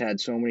we just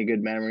had so many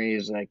good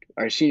memories. Like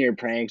our senior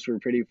pranks were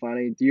pretty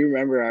funny. Do you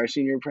remember our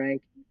senior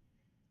prank?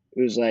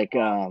 It was like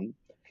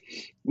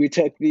we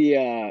took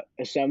the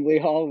assembly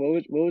hall.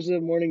 What was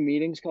the morning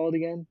meetings called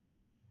again?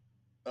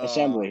 Uh,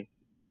 Assembly.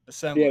 Yeah,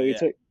 assembly.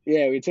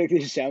 we took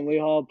the assembly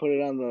hall, put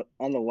it on the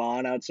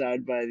lawn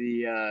outside by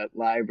the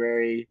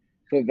library,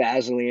 put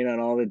Vaseline on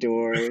all the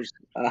doors.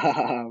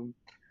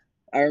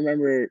 I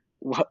remember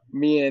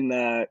me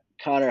and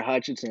Connor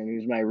Hutchinson,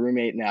 who's my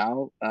roommate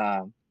now,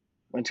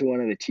 went to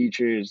one of the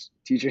teachers'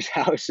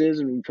 houses,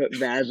 and we put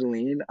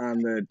Vaseline on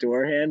the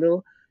door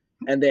handle,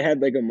 and they had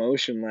like a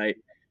motion light.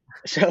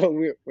 So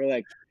we're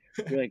like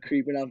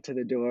creeping up to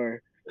the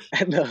door,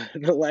 and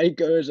the light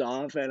goes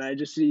off, and I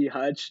just see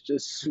Hutch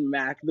just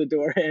smack the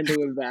door handle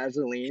with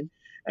Vaseline,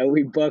 and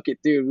we book it,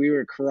 dude. We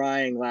were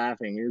crying,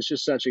 laughing. It was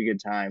just such a good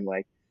time,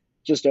 like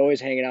just always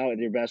hanging out with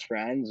your best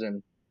friends,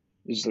 and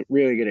it was a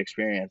really good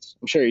experience.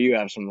 I'm sure you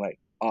have some like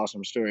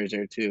awesome stories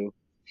there too.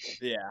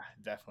 Yeah,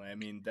 definitely. I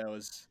mean, that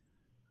was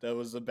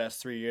the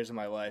best 3 years of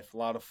my life. A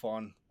lot of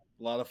fun.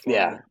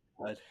 Yeah,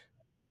 But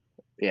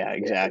yeah,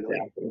 exactly.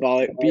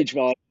 Beach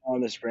volleyball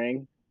in the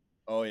spring.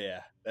 oh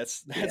yeah,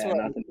 that's Yeah, what I look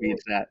nothing forward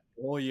beats to. that.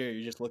 The whole year.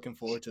 You're just looking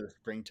forward to the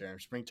spring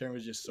term. Spring term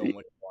was just so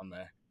much fun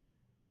there.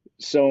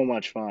 So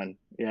much fun.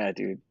 Yeah,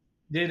 dude.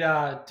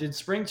 Did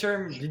spring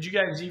term? Did you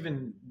guys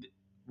even?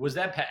 Was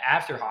that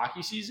after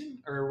hockey season,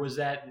 or was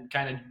that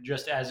kind of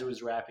just as it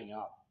was wrapping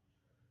up?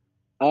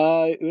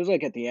 It was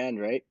like at the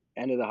end, right?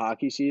 End of the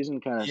hockey season,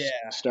 kind of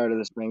Yeah, start of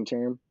the spring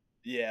term.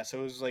 yeah. So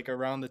it was like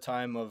around the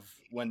time of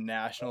when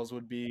nationals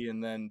would be,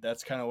 and then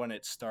that's kind of when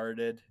it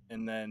started.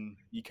 And then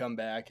you come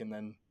back, and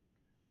then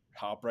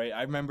hop right.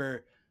 I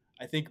remember,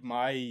 I think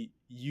my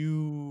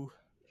U15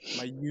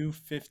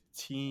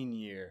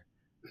 year,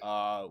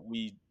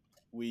 we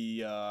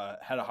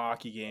had a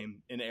hockey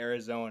game in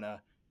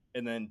Arizona,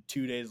 and then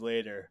 2 days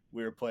later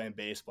we were playing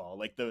baseball.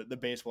 Like the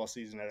baseball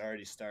season had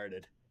already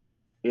started.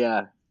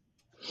 Yeah,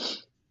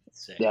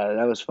 Sick. yeah,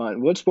 that was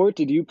fun. What sport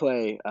did you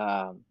play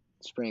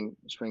spring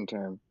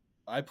term?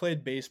 I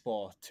played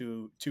baseball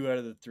two out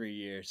of the 3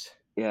 years.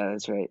 Yeah,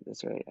 that's right.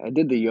 That's right. I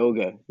did the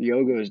yoga. The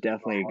yoga was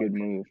definitely a good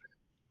move.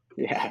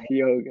 Yeah,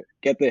 yoga.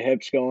 Get the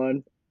hips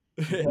going,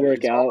 work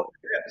It's all out.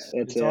 hips. That's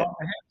It's it. all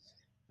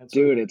hips.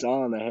 Dude, it's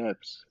all on the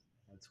hips.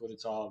 That's what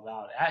it's all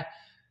about.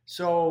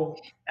 So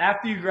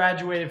after you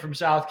graduated from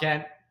South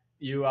Kent,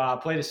 you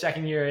played a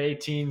second year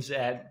 18s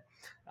at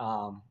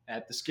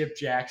the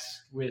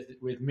Skipjacks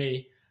with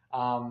me.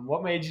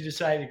 What made you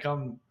decide to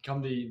come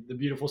to the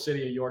beautiful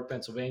city of York,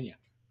 Pennsylvania?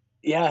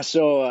 Yeah,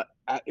 so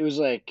it was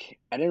like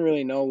I didn't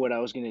really know what I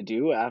was gonna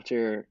do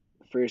after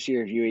first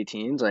year of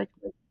U18s. Like,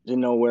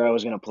 didn't know where I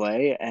was gonna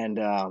play, and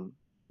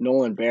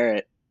Nolan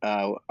Barrett,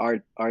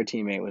 our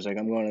teammate, was like,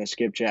 "I'm going to the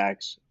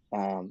Skipjacks."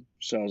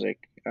 So I was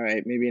like, "All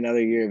right, maybe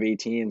another year of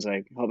 18s,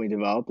 like help me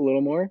develop a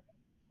little more."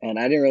 And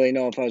I didn't really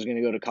know if I was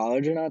gonna go to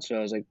college or not, so I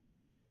was like,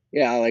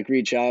 "Yeah, I'll like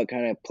reach out,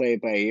 kind of play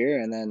it by ear."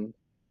 And then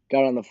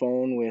got on the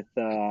phone with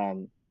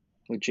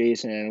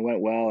Jason, and it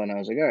went well. And I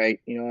was like, "All right,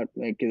 you know what?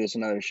 Like, give this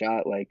another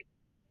shot." Like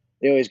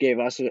they always gave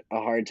us a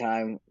hard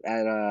time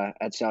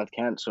at South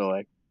Kent, so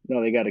like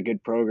no, they got a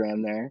good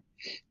program there.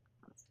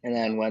 And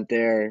then went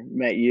there,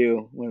 met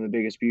you, one of the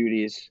biggest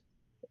beauties,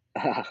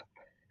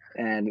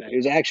 and it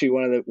was actually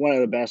one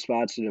of the best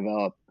spots to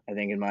develop, I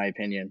think, in my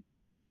opinion.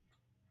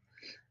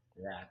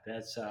 Yeah,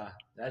 that's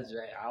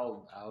right.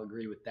 I'll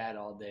agree with that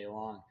all day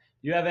long.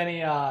 Do you have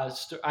any?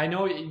 I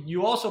know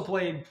you also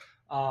played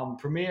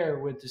Premier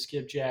with the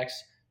Skipjacks.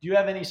 Do you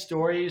have any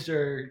stories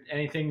or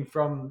anything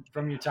from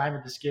your time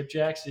at the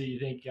Skipjacks that you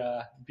think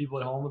people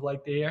at home would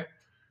like to hear?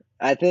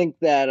 I think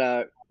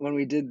that when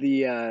we did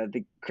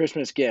the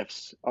Christmas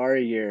gifts our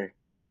year,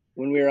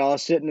 when we were all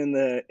sitting in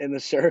the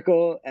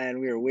circle and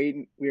what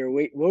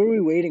were we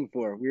waiting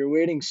for? We were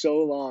waiting so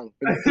long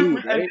for the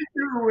food, I right? think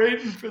we were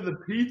waiting for the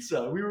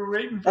pizza. We were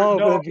waiting for Oh, for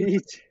no. the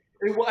pizza.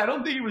 I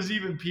don't think it was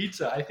even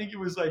pizza. I think it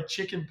was like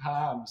chicken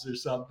palms or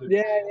something.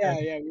 Yeah, And yeah,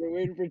 yeah. We were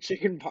waiting for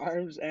chicken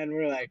parms, and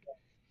we're like,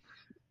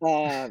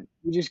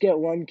 we just get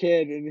one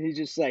kid, and he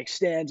just like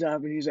stands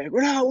up, and he's like,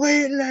 "We're not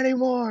waiting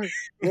anymore."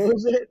 What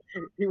was it?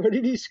 What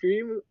did he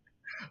scream?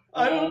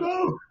 I Uh, don't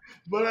know,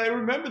 but I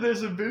remember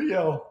there's a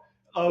video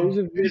there's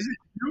of a is it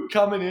you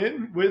coming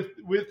in with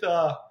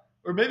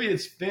or maybe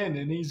it's Finn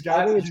and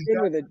I think it's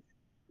Finn with the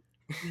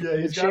he's got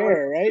like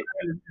chair, right?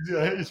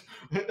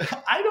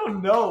 I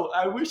don't know.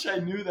 I wish I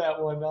knew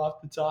that one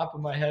off the top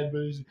of my head,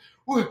 but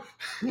we're,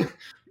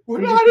 we're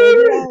He not just goes,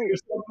 "We're eating.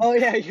 not." Oh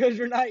yeah, he goes,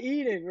 "We're not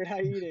eating. We're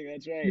not eating."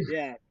 That's right.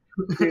 Yeah,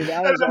 dude,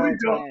 that And was then we all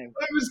go. time.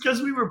 It was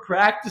because we were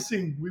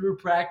practicing. We were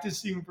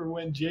practicing for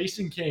when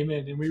Jason came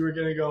in, and we were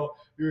gonna go.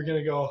 We were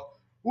gonna go.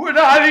 We're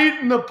not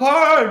eating the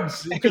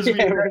parms because we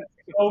had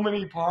Yeah, so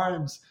many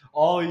parms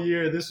all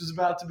year. This was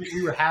about to be.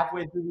 We were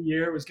halfway through the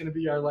year. It was gonna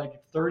be our like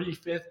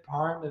 35th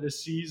parm of the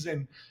season,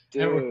 and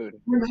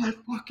dude. we're not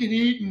fucking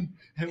eating.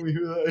 And we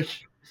were like,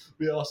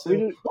 we all We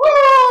said, just,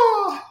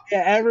 "Ah!"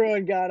 yeah,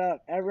 everyone got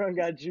up. Everyone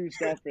got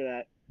juiced up for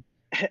that.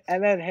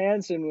 And then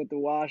Hanson with the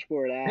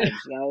washboard abs.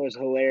 That was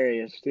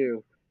hilarious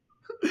too.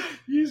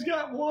 He's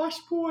got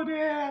washboard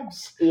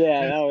abs.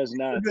 Yeah, that was And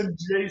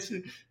nuts.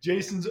 then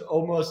Jason's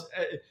almost.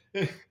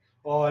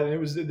 Oh, and it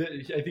was. I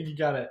think he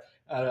got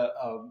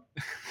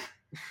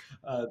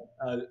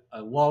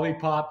a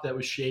lollipop that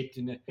was shaped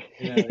in a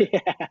Yeah.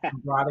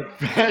 erotic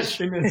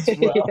fashion as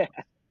well.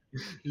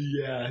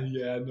 Yeah.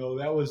 Yeah. No,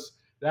 that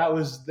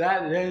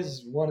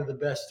is one of the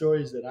best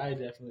stories that I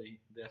definitely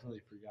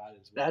forgot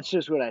as That's well.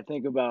 just what I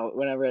think about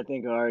whenever I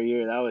think of our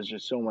year. That was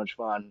just so much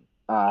fun.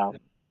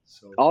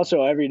 So fun.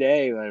 Also, every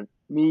day, like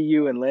me,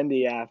 you, and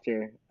Lindy. A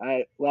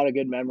lot of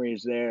good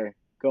memories there.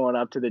 Going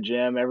up to the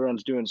gym,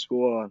 everyone's doing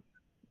school.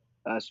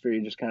 Us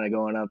three just kind of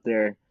going up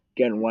there,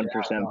 getting Yeah.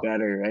 1%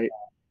 better, right?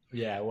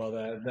 Yeah. Well,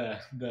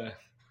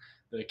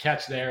 the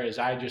catch there is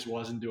I just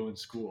wasn't doing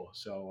school.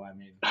 So I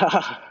mean,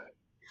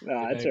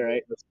 No, if that's all anybody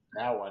right. listens to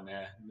that one,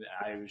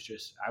 I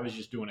was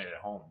just doing it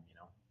at home.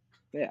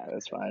 Yeah,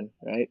 that's fine,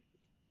 right?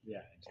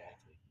 Yeah,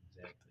 exactly.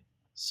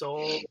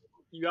 So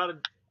you got an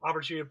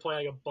opportunity to play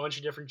like a bunch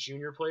of different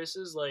junior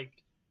places. Like,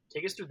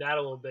 take us through that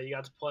a little bit. You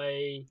got to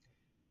play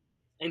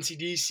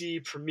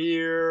NCDC,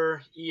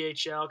 Premier,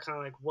 EHL. Kind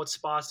of like, what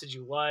spots did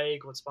you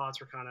like? What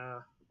spots were kind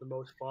of the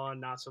most fun,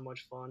 not so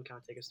much fun? Kind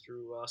of take us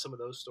through some of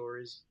those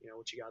stories.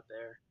 What you got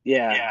there.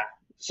 Yeah.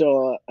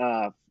 So,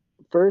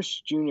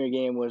 first junior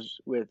game was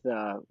with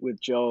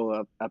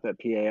Joe up at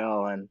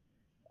PAL, and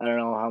I don't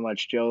know how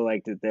much Joe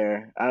liked it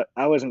there.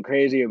 I wasn't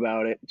crazy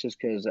about it just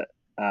because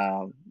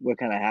what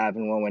kind of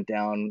happened, what went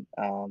down.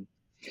 I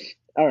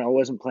don't know.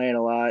 Wasn't playing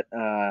a lot.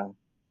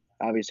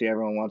 Obviously,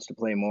 everyone wants to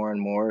play more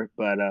and more,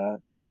 but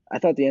I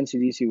thought the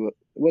NCDC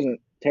wasn't a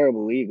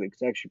terrible league. Like,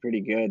 it's actually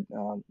pretty good.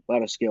 A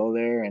lot of skill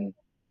there, and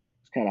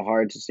it's kind of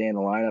hard to stay in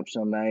the lineup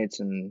some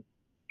nights, and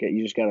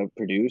you just got to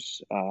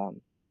produce.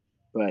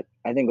 But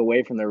I think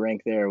away from the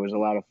rink there was a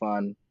lot of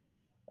fun.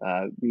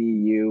 Me,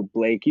 you,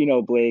 Blake,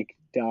 Blake,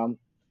 Dom,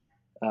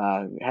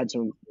 had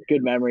some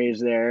good memories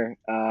there.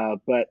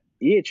 But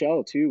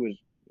EHL too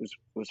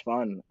was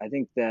fun. I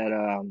think that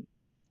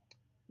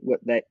what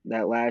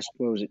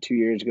was it, 2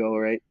 years ago,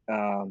 right?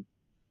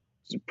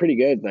 It was pretty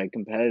good, like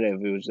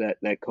competitive. It was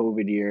that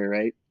COVID year,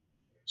 right?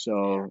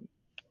 So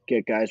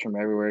get guys from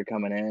everywhere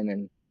coming in,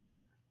 and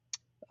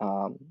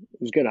it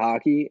was good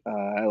hockey.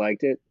 I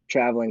liked it.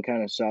 Traveling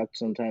kind of sucked.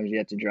 Sometimes you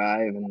had to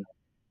drive and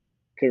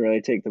couldn't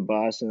really take the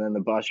bus, and then the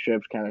bus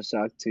trips kind of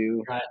sucked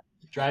too.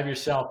 Drive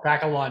yourself.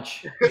 Pack a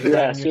lunch.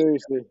 Yeah,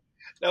 seriously.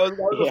 That was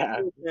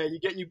Yeah.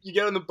 yeah. You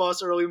get on the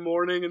bus early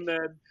morning, and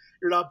then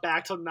you're not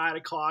back till 9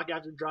 o'clock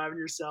after driving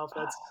yourself.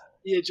 That's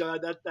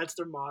EHL. That's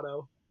their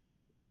motto.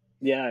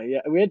 Yeah, yeah.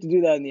 We had to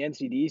do that in the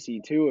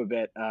NCDC too a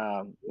bit. When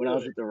I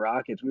was Really? with the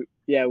Rockets,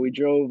 we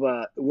drove.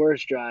 The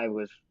worst drive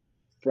was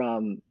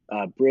from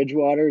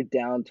Bridgewater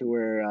down to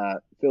where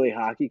Philly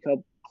Hockey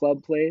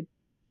Club played.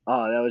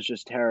 Oh, that was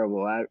just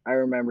terrible. I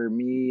remember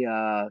me,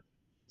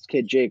 this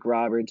kid Jake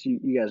Roberts.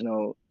 You guys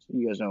know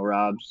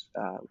Rob's.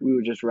 We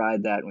would just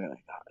ride that, and we were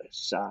like, "Oh, this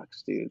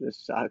sucks, dude. This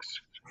sucks.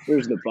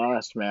 Where's the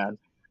bus, man?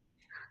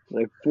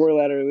 Like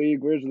 4-letter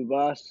league. Where's the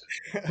bus?"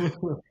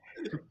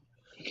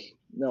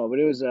 No, but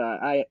it was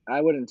I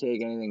wouldn't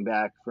take anything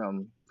back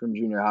from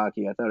junior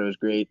hockey. I thought it was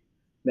great.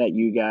 Met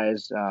you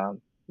guys.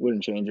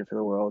 Wouldn't change it for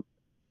the world.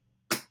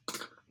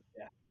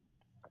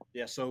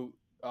 Yeah. So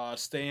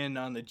staying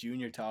on the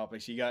junior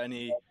topics, you got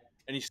any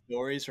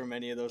stories from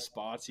any of those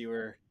spots you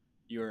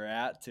were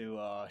at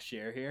to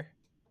share here?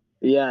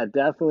 Yeah,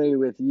 definitely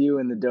with you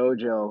in the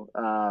dojo.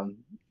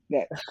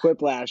 That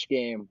Quiplash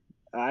game.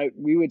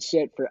 We would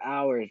sit for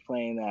hours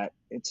playing that.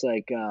 It's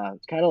like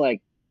it's kind of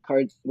like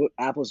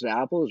apples to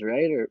apples,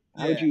 right? Or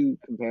how would Yeah. you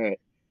compare it?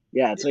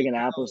 Yeah, it's like an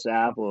apples to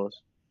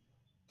apples,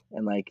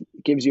 and like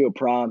it gives you a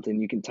prompt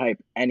and you can type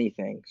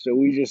anything. So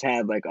we just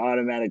had like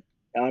automatic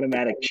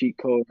cheat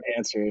code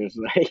answers,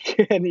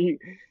 like, and you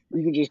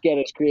can just get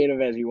as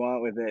creative as you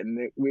want with it,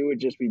 and we would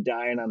just be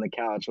dying on the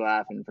couch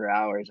laughing for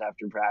hours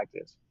after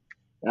practice.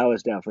 That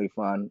was definitely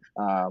fun.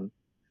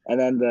 And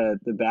then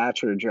the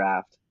bachelor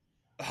draft.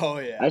 Oh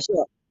yeah.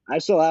 I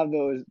still have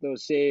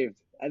those saved.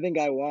 I think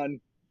I won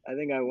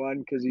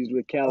because he's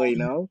with Kelly.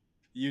 No,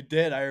 You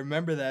did. I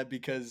remember that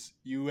because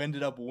you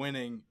ended up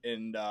winning,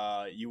 and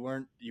you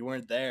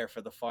weren't there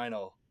for the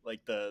final,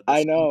 like the I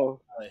season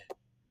know.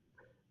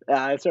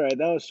 finale. It's all right.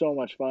 That was so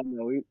much fun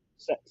though. We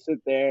sit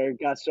there,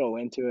 got so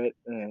into it.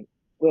 And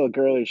a little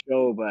girly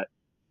show, but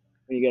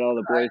when you get all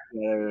the boys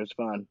together, it was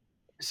fun.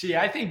 See,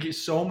 I think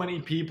so many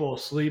people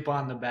sleep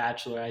on The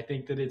Bachelor. I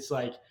think that it's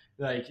like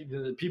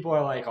the people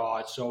are like, "Oh,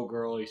 it's so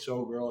girly,"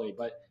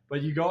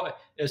 but you go,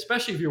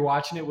 especially if you're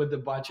watching it with a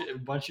bunch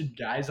of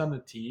guys on the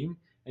team,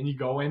 and you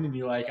go in and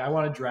you're like, "I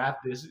want to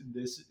draft this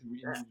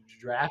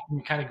draft," and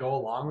you kind of go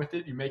along with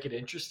it. You make it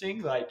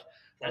interesting, That's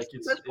the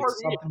best part of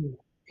it's the year. something.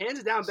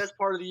 Hands down, best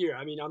part of the year.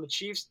 I mean, on the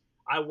Chiefs,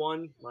 I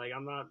won. Like,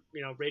 I'm not,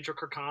 Rachel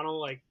Kirkconnell.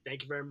 Like,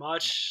 thank you very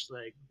much.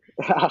 Like,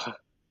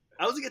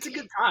 it's a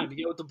good time to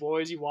get with the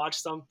boys. You watch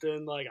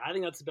something. Like, I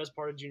think that's the best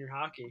part of junior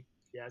hockey.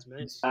 If you ask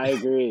me. I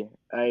agree. It's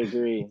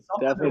something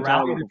to Definitely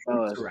rally time with the the troops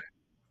fellas. around.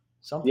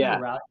 Something to Yeah,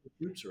 rally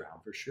the troops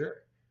around for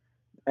sure.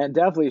 and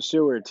definitely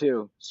Seward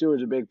too.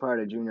 Seward's a big part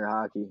of junior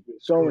hockey.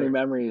 So many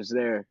memories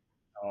there.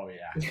 Oh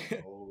yeah.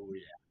 Oh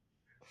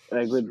yeah.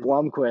 Like with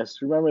Blomquist.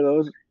 Remember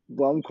those?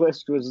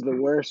 Blomquist was the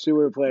worst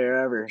Seward player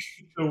ever.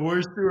 The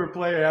worst tour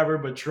player ever,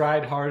 but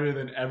tried harder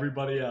than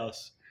everybody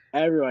else.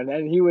 Everyone,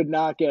 and he would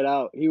not get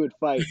out. He would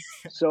fight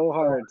so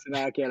hard to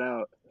not get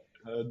out.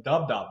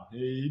 Dub Dub.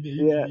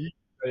 Yeah,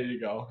 There you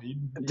go.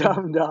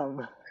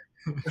 dumb.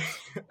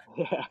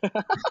 Yeah,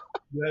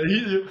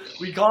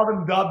 We called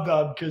him Dub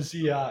Dub because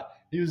we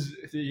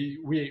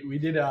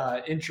did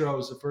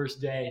intros the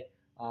first day,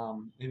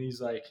 and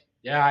he's like,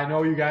 "Yeah, I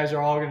know you guys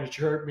are all gonna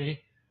chirp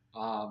me,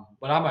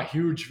 but I'm a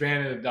huge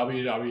fan of the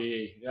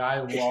WWE. Yeah, I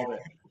love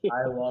it.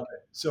 I love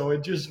it." So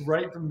it just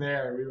right from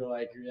there, we were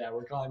like, "Yeah,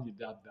 we're calling you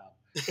Dub Dub."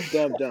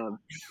 dumb.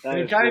 That And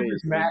it was kind of great.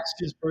 just matched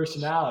his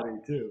personality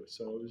too,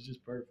 so it was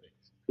just perfect.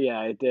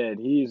 Yeah, it did.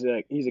 He's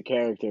a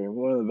character.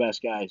 One of the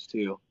best guys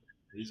too.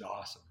 He's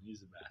awesome.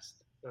 He's the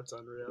best. That's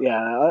unreal.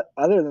 Yeah.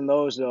 Other than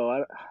those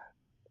though,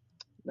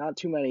 not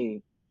too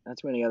many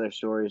other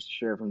stories to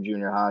share from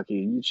junior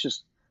hockey.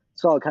 It's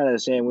all kind of the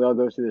same. We all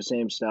go through the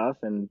same stuff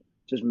and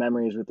just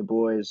memories with the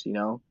boys.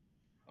 Oh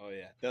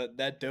yeah,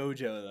 that dojo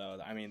though.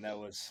 I mean, that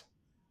was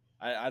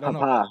I don't know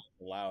how Papa.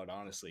 that's allowed.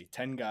 Honestly,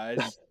 10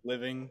 guys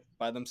living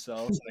by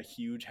themselves in a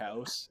huge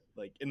house,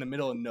 like in the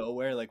middle of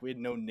nowhere. Like we had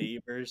no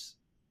neighbors,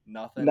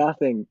 nothing.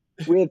 Nothing.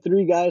 We had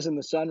 3 guys in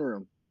the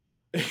sunroom.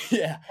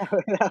 Yeah,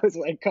 That was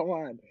like, come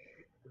on.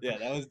 yeah,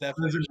 that was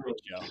definitely a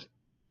shit show.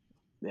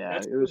 Yeah,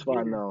 That's it was cool,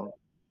 fun dude. though.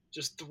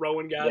 Just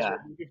throwing guys. Yeah.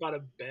 You can find a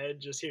bed.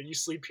 Just here. You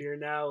sleep here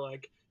now.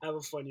 Like, have a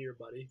fun year,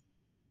 buddy.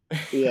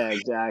 Yeah,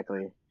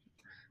 exactly.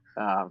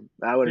 I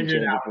wouldn't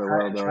Figure it change it out. for the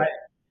world though.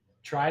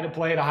 Try to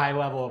play at a high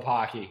level of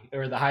hockey,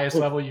 or the highest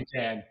level you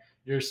can.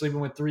 You're sleeping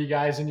with 3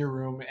 guys in your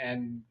room,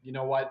 and you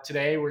know what?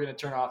 Today we're gonna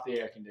turn off the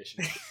air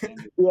conditioning.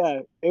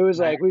 Yeah, it was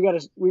like we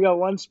got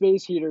 1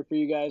 space heater for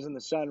you guys in the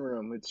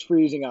sunroom. It's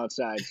freezing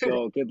outside,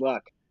 so good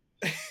luck.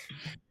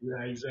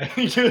 Yeah,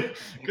 exactly.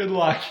 Good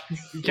luck.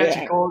 You catch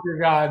a cold, you're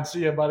gone.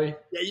 See ya, buddy.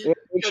 Yeah,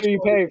 Make sure you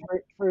pay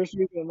for first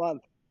week of the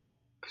month.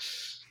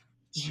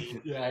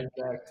 Yeah,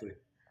 exactly.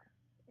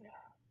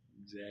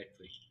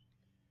 Exactly.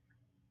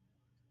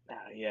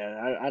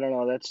 Yeah, I don't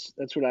know.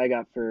 That's what I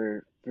got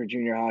for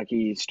junior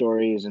hockey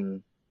stories,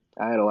 and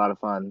I had a lot of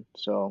fun.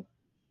 So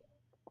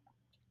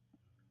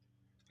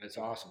That's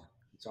awesome.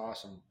 It's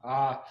awesome.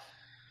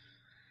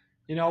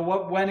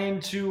 What went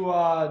into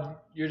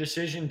your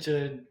decision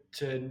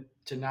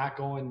to not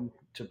go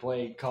to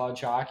play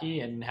college hockey,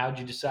 and how'd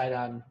you decide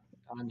on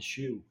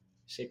Shoe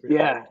Sacred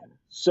yeah. Heart?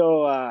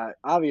 So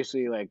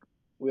obviously, like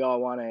we all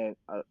want to.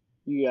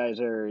 You guys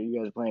are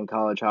playing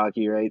college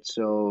hockey, right?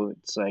 So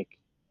it's like,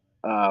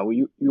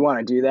 you want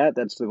to do that.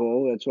 That's the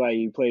goal. That's why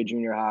you play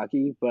junior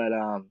hockey. But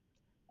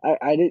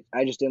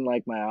I just didn't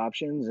like my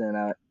options,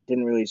 and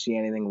didn't really see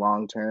anything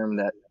long term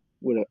that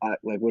would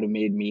have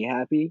made me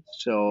happy.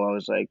 So I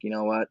was like, you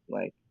know what,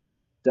 like,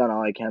 done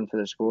all I can for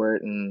the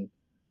sport, and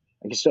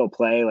I can still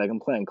play. Like, I'm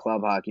playing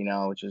club hockey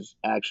now, which is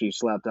actually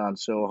slept on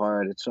so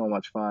hard. It's so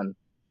much fun.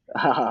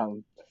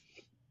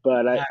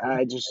 But Yeah,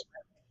 I just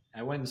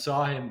I went and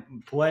saw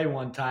him play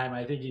one time.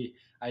 I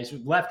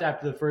left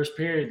after the first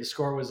period. The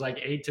score was like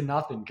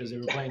 8-0 because they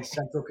were playing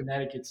Central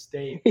Connecticut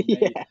State. And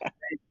yeah,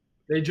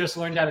 they just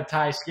learned how to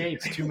tie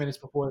skates 2 minutes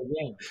before the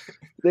game.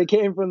 they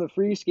came from the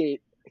free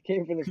skate. It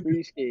came from the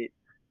free skate.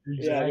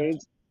 Yeah, but Exactly.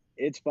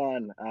 it's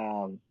fun.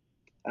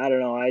 I don't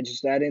know. I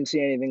didn't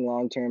see anything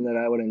long term that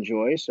I would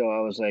enjoy, so I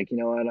was like, you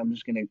know what? I'm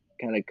just gonna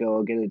kind of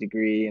go get a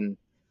degree and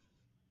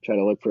try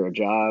to look for a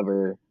job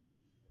or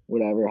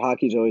whatever.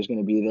 Hockey's always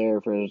going to be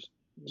there for as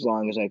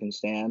long as I can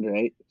stand,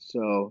 right?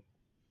 So,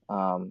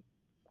 um,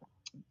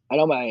 I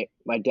know my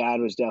dad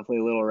was definitely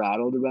a little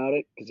rattled about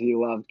it because he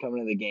loved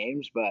coming to the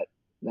games, but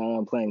now that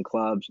I'm playing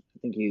clubs, I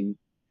think he's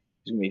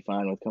gonna be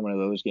fine with coming to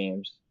those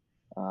games.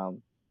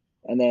 Um,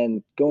 and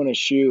then going to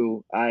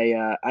shoe,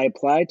 I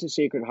applied to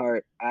Sacred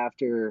Heart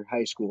after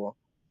high school,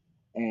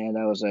 and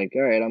I was like,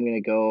 all right, I'm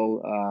gonna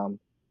go.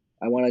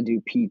 I want to do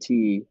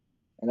PT,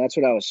 and that's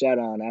what I was set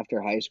on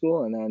after high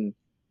school, and then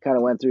kind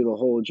of went through the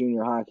whole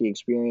junior hockey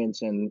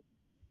experience, and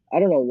I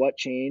don't know what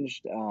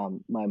changed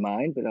my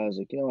mind, but I was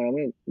like, you know what, I'm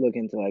gonna look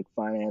into like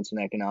finance and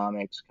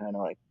economics, kind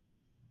of like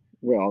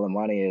where all the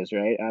money is,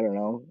 right? I don't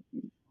know.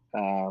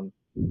 Um,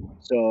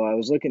 so I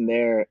was looking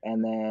there,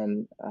 and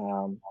then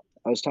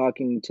I was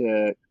talking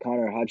to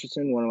Connor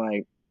Hutchison, one of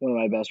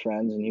my best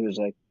friends, and he was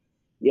like,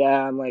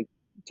 "Yeah, I'm like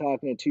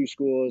talking to two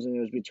schools, and it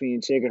was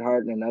between Sacred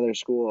Heart and another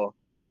school."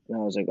 And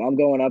I was like, "I'm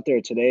going up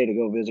there today to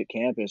go visit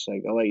campus.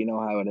 Like, I'll let you know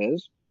how it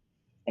is."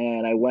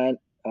 And I went,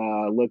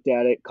 looked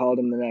at it, called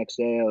him the next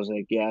day. I was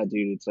like, "Yeah,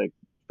 dude, it's like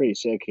pretty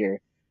sick here."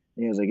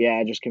 And he was like, "Yeah,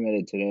 I just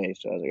committed today."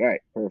 So I was like, "All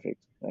right, perfect.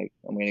 Like,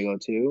 I'm gonna go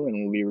too,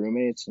 and we'll be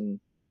roommates and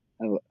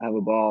have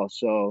a ball."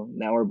 So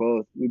now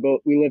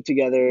we live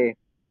together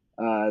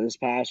this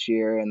past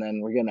year, and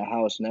then we're getting a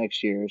house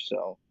next year.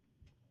 So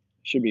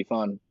should be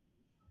fun.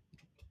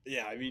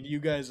 Yeah, I mean, you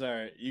guys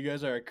are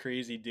a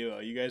crazy duo.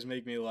 You guys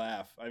make me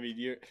laugh. I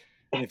mean,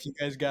 if you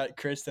guys got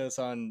Christos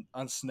on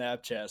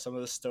Snapchat, some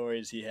of the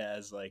stories he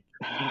has, like,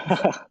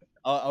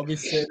 I'll be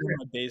sitting in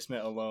my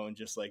basement alone,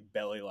 just like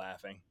belly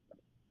laughing.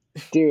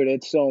 Dude,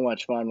 it's so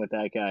much fun with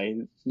that guy.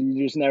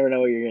 You just never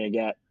know what you're gonna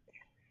get.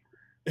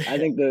 I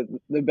think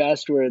the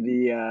best were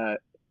the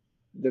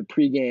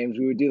pre games.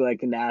 We would do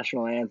like the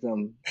national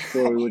anthem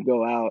before we would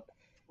go out,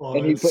 Oh,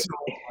 and that's so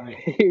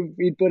funny.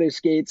 he'd put his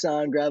skates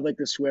on, grab like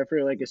the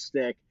Swiffer like a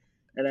stick,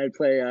 and I'd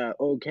play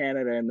 "Oh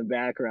Canada" in the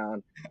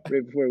background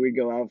right before we'd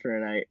go out for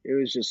a night. It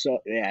was just so,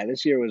 yeah.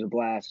 This year was a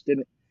blast.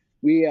 Didn't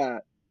we?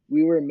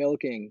 We were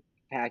milking,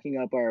 packing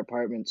up our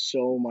apartment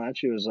so much.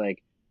 It was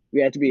like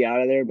we had to be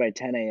out of there by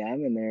 10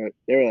 a.m. and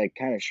they were like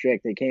kind of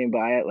strict. They came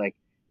by at like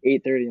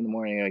 8:30 in the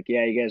morning. Like,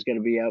 yeah, you guys got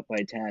to be out by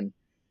 10.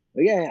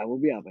 Like, yeah, we'll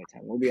be out by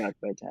 10. We'll be out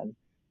by 10.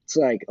 It's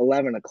like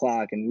 11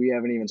 o'clock and we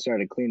haven't even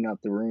started cleaning up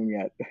the room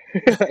yet.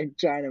 Like,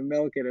 trying to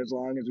milk it as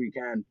long as we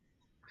can.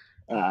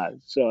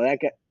 So that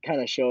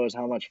kind of shows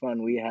how much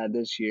fun we had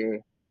this year.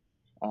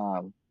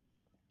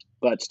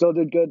 But still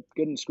did good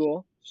in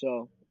school.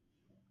 So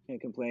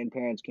can't complain.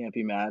 Parents can't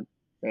be mad,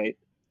 right?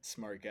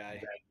 Smart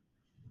guy.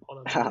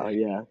 Hold on. Oh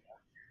yeah.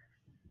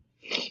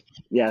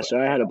 Yeah, so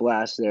I had a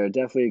blast there.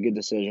 Definitely a good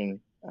decision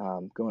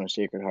going to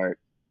Sacred Heart.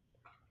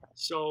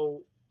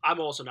 So I'm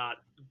also not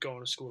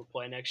going to school to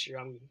play next year.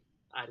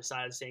 I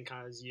decided the same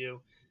kind as you.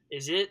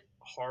 Is it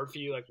hard for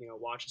you, like,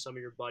 watching some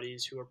of your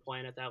buddies who are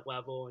playing at that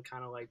level and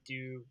kind of like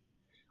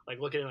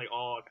look at it like,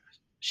 oh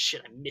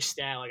shit, I missed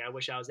that. Like, I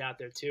wish I was out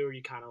there too. Or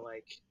you kind of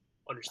like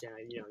understand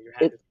that, you're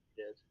happy It,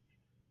 that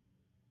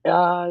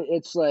you did.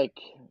 it's like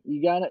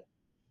you got to.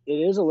 It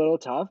is a little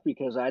tough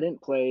because I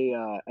didn't play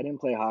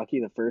hockey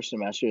the first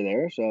semester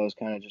there, so I was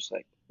kind of just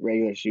like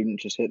regular student,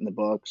 just hitting the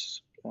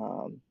books.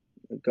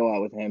 Go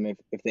out with him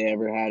if they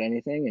ever had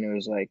anything, and it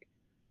was like,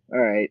 all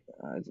right,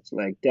 it's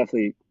like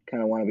definitely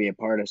kind of want to be a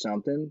part of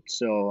something.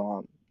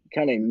 So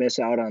kind of miss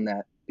out on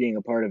that being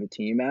a part of a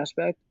team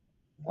aspect.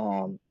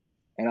 And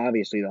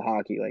obviously the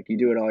hockey, like you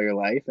do it all your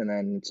life, and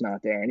then it's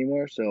not there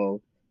anymore.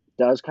 So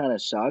it does kind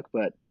of suck,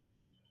 but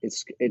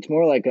it's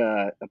more like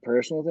a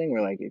personal thing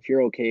where like if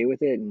you're okay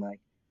with it and like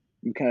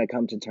you kind of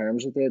come to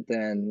terms with it,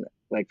 then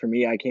like for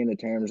me, I came to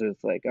terms with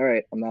like, all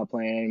right, I'm not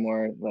playing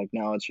anymore. Like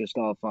now it's just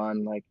all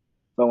fun. Like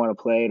if I want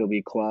to play, it'll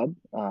be club.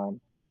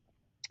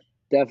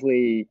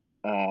 Definitely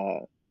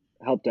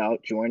helped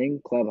out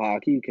joining club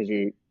hockey because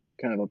you're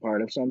kind of a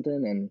part of something.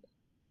 And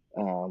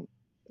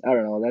I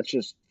don't know, that's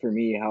just for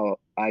me how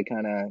I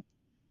kind of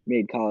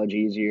made college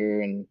easier,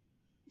 and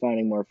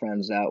finding more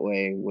friends that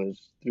way was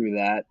through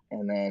that,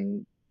 and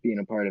then being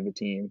a part of a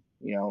team.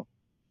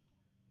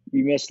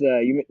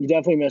 you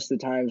definitely miss the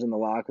times in the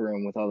locker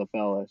room with all the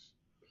fellas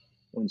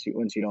once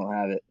you don't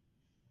have it.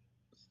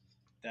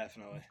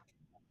 Definitely.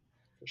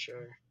 For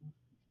sure.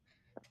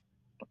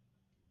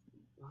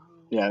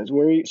 Yeah.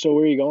 Where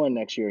are you going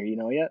next year? You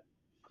know yet?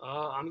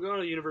 I'm going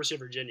to the University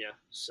of Virginia,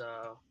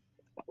 so.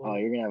 Oh,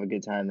 you're gonna have a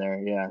good time there.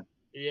 Yeah.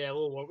 Yeah,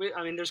 well,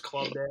 I mean, there's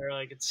club there.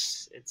 Like,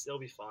 it'll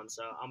be fun.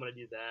 So I'm gonna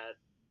do that.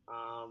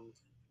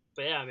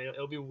 But yeah, I mean,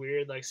 it'll be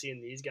weird like seeing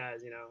these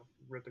guys,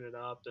 ripping it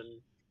up and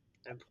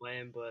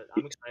playing. But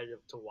I'm excited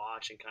to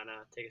watch and kind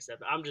of take a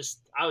step. I was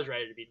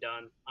ready to be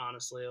done,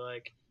 honestly.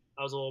 Like,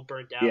 I was a little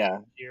burnt out Yeah.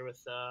 from this year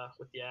with the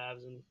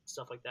Avs and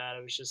stuff like that.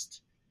 It was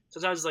just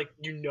sometimes like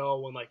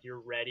when like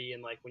you're ready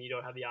and like when you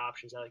don't have the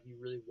options that like you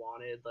really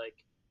wanted,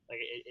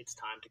 it's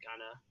time to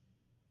kind of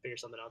figure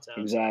something else out.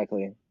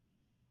 Exactly.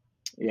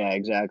 Yeah,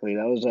 exactly.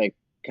 That was like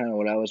kind of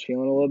what I was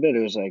feeling a little bit.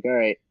 It was like, all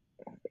right,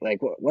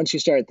 like once you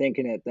start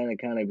thinking it, then it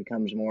kind of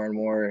becomes more and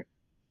more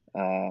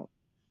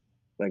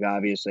like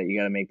obvious that you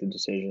got to make the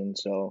decision.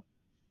 So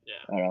Yeah.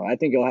 I don't know. I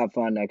think you'll have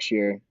fun next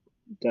year.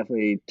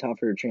 Definitely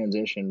tougher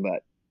transition,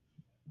 but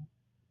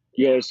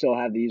you always still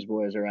have these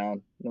boys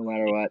around no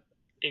matter what.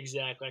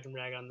 Exactly. I can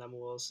rag on them a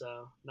little,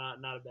 so not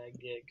a bad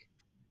gig.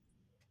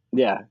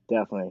 Yeah,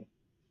 definitely.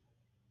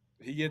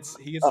 He gets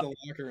the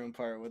locker room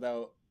part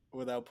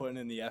without putting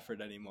in the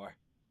effort anymore.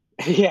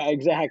 Yeah,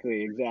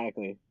 exactly.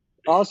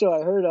 Also,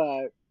 I heard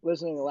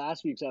listening to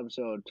last week's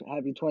episode,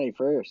 happy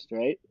 21st,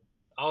 right?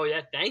 Oh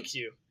yeah, thank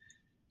you.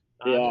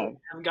 Yeah. I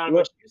haven't gotten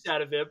much use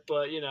out of it,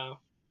 but it's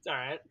all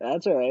right.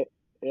 That's all right.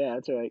 Yeah,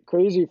 that's all right.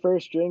 Crazy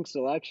first drink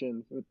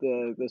selection with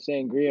the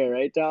sangria,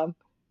 right, Tom?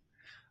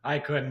 I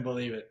couldn't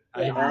believe it.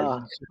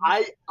 I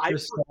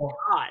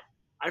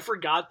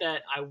forgot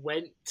that I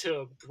went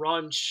to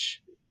brunch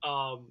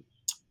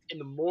in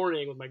the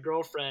morning with my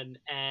girlfriend,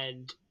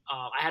 and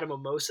I had a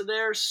mimosa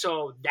there.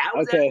 So that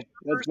was okay.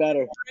 That's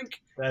better.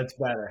 Drink. That's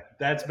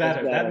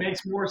better. That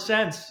makes more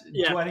sense.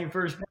 Yeah.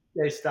 21st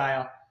birthday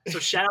style. So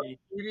shout out to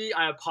Phoebe.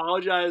 I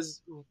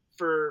apologize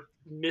for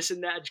missing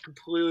that. Just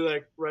completely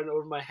like running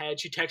over my head.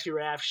 She texted me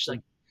right after. She's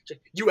like,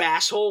 "You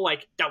asshole!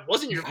 Like that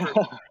wasn't your first.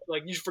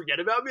 Like you just forget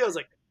about me." I was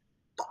like,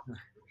 "Fuck."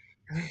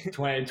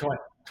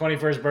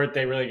 21st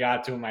birthday really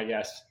got to him, I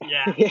guess.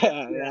 Yeah.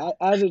 Yeah.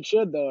 As it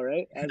should, though,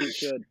 right? As it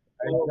should.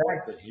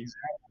 Exactly.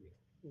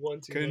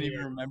 Couldn't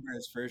even remember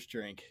his first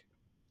drink.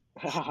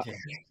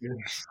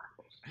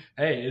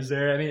 Hey, is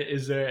there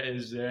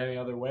any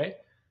other way?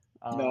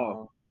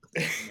 No.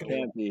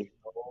 Can't be.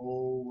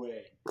 No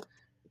way.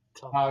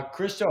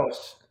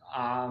 Christos,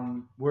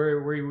 we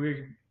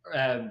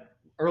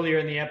earlier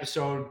in the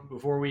episode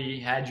before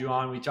we had you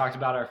on, we talked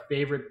about our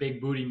favorite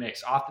Big Bootie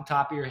Mix. Off the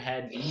top of your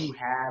head, do you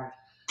have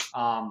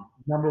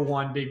number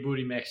one Big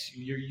Bootie Mix?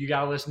 You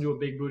got to listen to a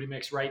Big Bootie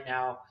Mix right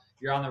now.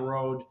 You're on the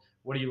road.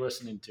 What are you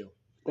listening to?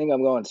 I think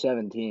I'm going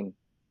 17.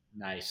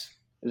 Nice.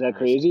 Is that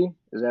crazy?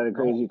 Is that a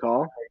crazy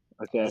call?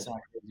 Okay. That's not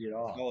crazy at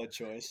all. Solid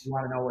choice. You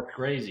want to know what's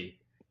crazy?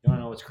 You want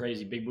to know what's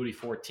crazy? Big Booty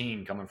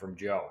 14 coming from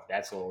Joe.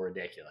 That's a little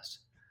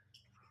ridiculous.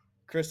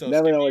 Christos,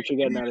 never know what you're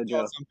getting out of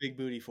Joe. On Big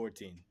Booty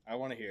 14. I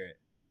want to hear it.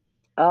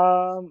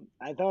 I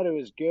thought it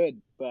was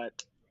good,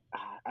 but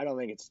I don't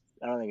think it's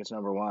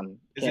number one.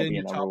 Is it in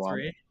your top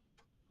three?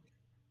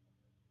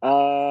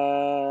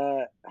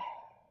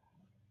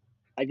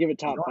 I give it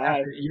top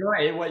 5.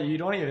 You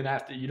don't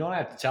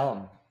have to tell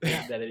him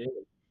that it is.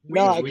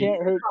 No, I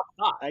can't hurt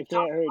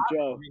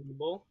Joe.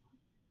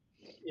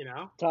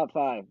 Top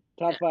 5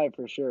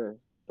 for sure.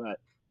 But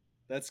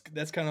that's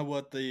kind of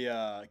what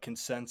the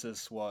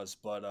consensus was.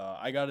 But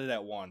I got it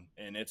at 1,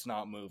 and it's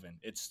not moving.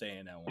 It's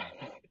staying at 1.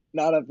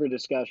 Not up for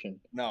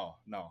discussion. No.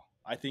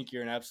 I think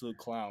you're an absolute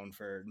clown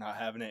for not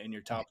having it in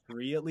your top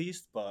 3 at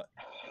least. But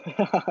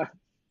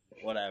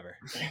whatever.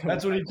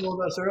 That's what he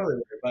told us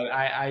earlier. But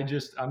I'm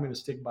going to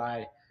stick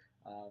by.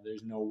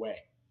 There's no way.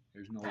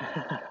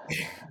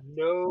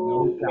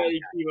 No way,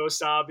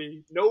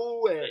 Kimosabi. No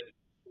way.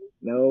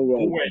 No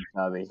way,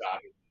 Kimosabi.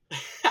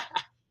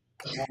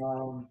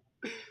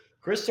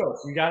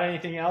 Christos, you got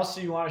anything else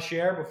you want to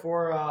share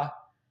before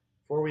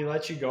we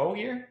let you go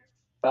here?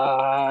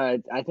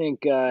 I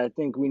think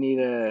we need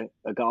a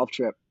golf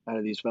trip out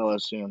of these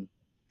fellows soon.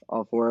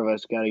 All 4 of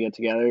us got to get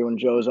together when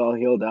Joe's all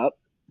healed up.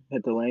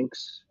 Hit the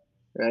links,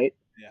 right?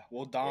 Yeah.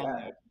 Well, Dom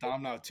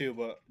now too,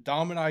 but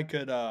Dom and I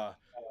could.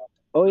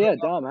 Oh yeah,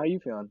 Dom, how you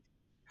feeling?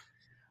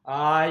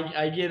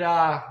 I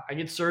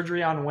get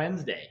surgery on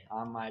Wednesday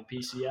on my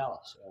PCL,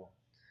 so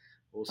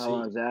we'll see. How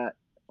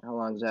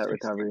long is that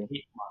recovery?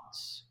 8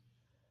 months.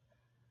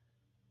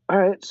 All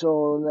right,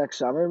 so next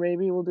summer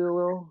maybe we'll do a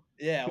little.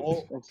 Yeah,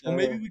 well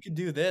maybe we could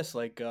do this.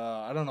 Like,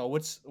 I don't know,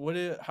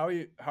 how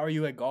are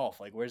you at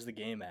golf? Like, where's the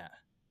game at?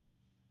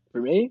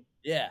 For me?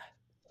 Yeah.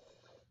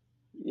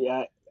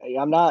 Yeah,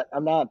 I'm not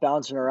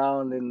bouncing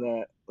around in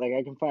the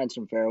I can find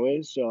some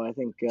fairways, so I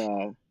think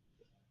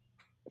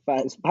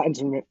find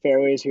some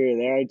fairways here or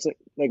there. It's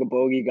like a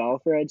bogey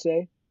golfer, I'd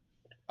say.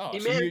 Oh,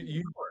 so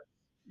you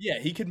yeah,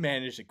 he could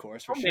manage the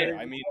course for sure.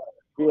 I mean,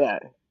 yeah.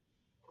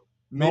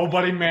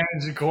 Nobody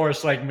managed the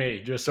course like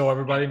me, just so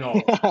everybody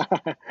knows.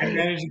 I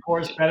manage the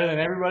course better than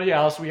everybody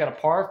else. We got a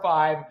par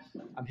 5.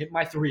 I'm hitting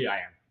my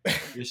 3-iron.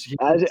 as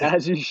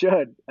you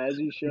should. As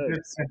you should.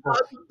 It's simple.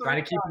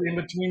 Trying to keep it in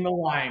between the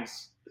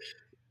lines,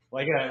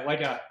 like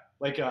a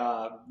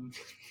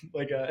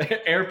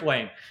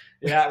airplane.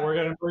 Yeah, we're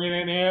gonna bring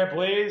it in here,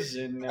 please,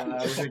 and we're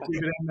gonna keep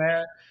it in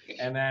there,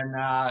 and then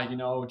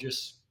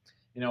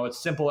it's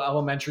simple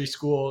elementary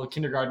school,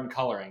 kindergarten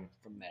coloring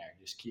from there.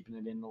 Just keeping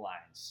it in the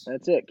lines.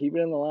 That's it. Keep it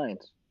in the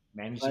lines.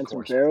 Manage the Find some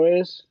course.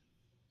 Fairways.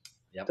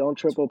 Yep. Don't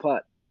triple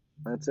putt.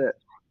 That's it.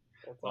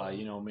 That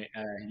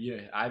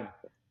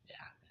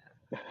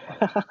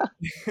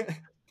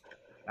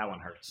one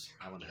hurts.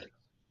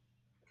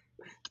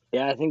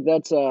 Yeah, I think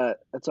that's all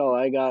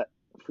I got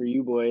for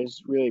you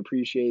boys. Really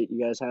appreciate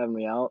you guys having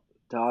me out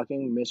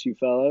talking. Miss you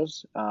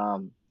fellas. Got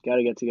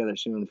to get together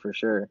soon for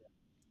sure.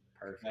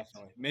 Perfect.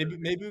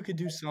 Maybe we could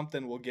do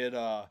something. We'll get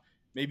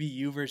maybe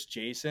you versus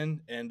Jason,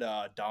 and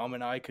Dom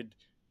and I could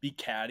be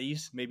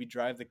caddies. Maybe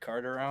drive the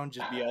cart around.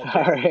 Just be out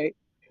there. All right.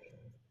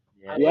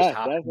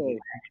 Yeah, definitely.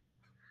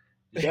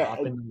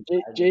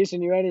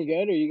 Jason, you any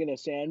good? Are you gonna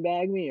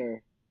sandbag me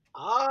or?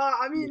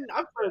 I mean,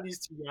 I've played these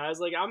two guys.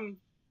 Like, I'm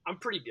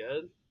pretty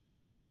good.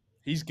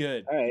 He's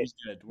good. All right. He's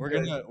good. We're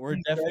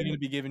definitely gonna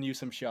be giving you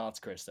some shots,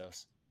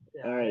 Christos.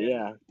 Yeah, all right.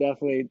 Yeah,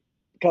 definitely.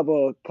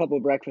 Couple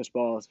breakfast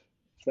balls.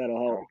 If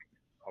that'll help.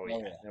 Oh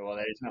yeah.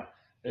 Well,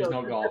 there's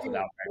no golf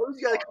without.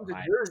 You got to come to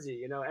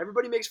Jersey.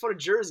 Everybody makes fun of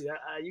Jersey.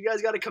 You guys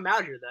got to come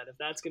out here then, if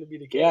that's going to be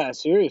the case. Yeah,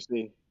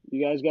 seriously.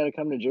 You guys got to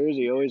come to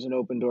Jersey. Always an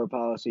open door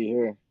policy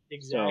here.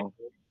 Exactly.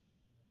 So.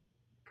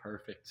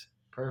 Perfect.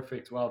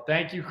 Well,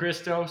 thank you,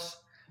 Christos.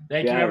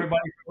 Thank you,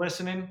 everybody, for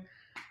listening.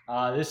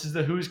 This is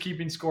the Who's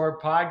Keeping Score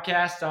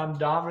podcast. I'm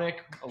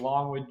Dominic,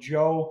 along with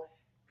Joe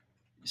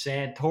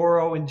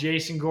Santoro and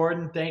Jason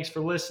Gordon. Thanks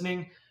for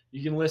listening.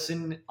 You can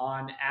listen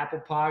on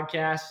Apple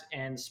Podcasts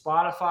and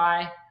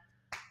Spotify.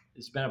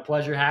 It's been a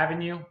pleasure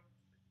having you,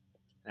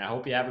 and I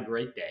hope you have a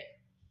great day.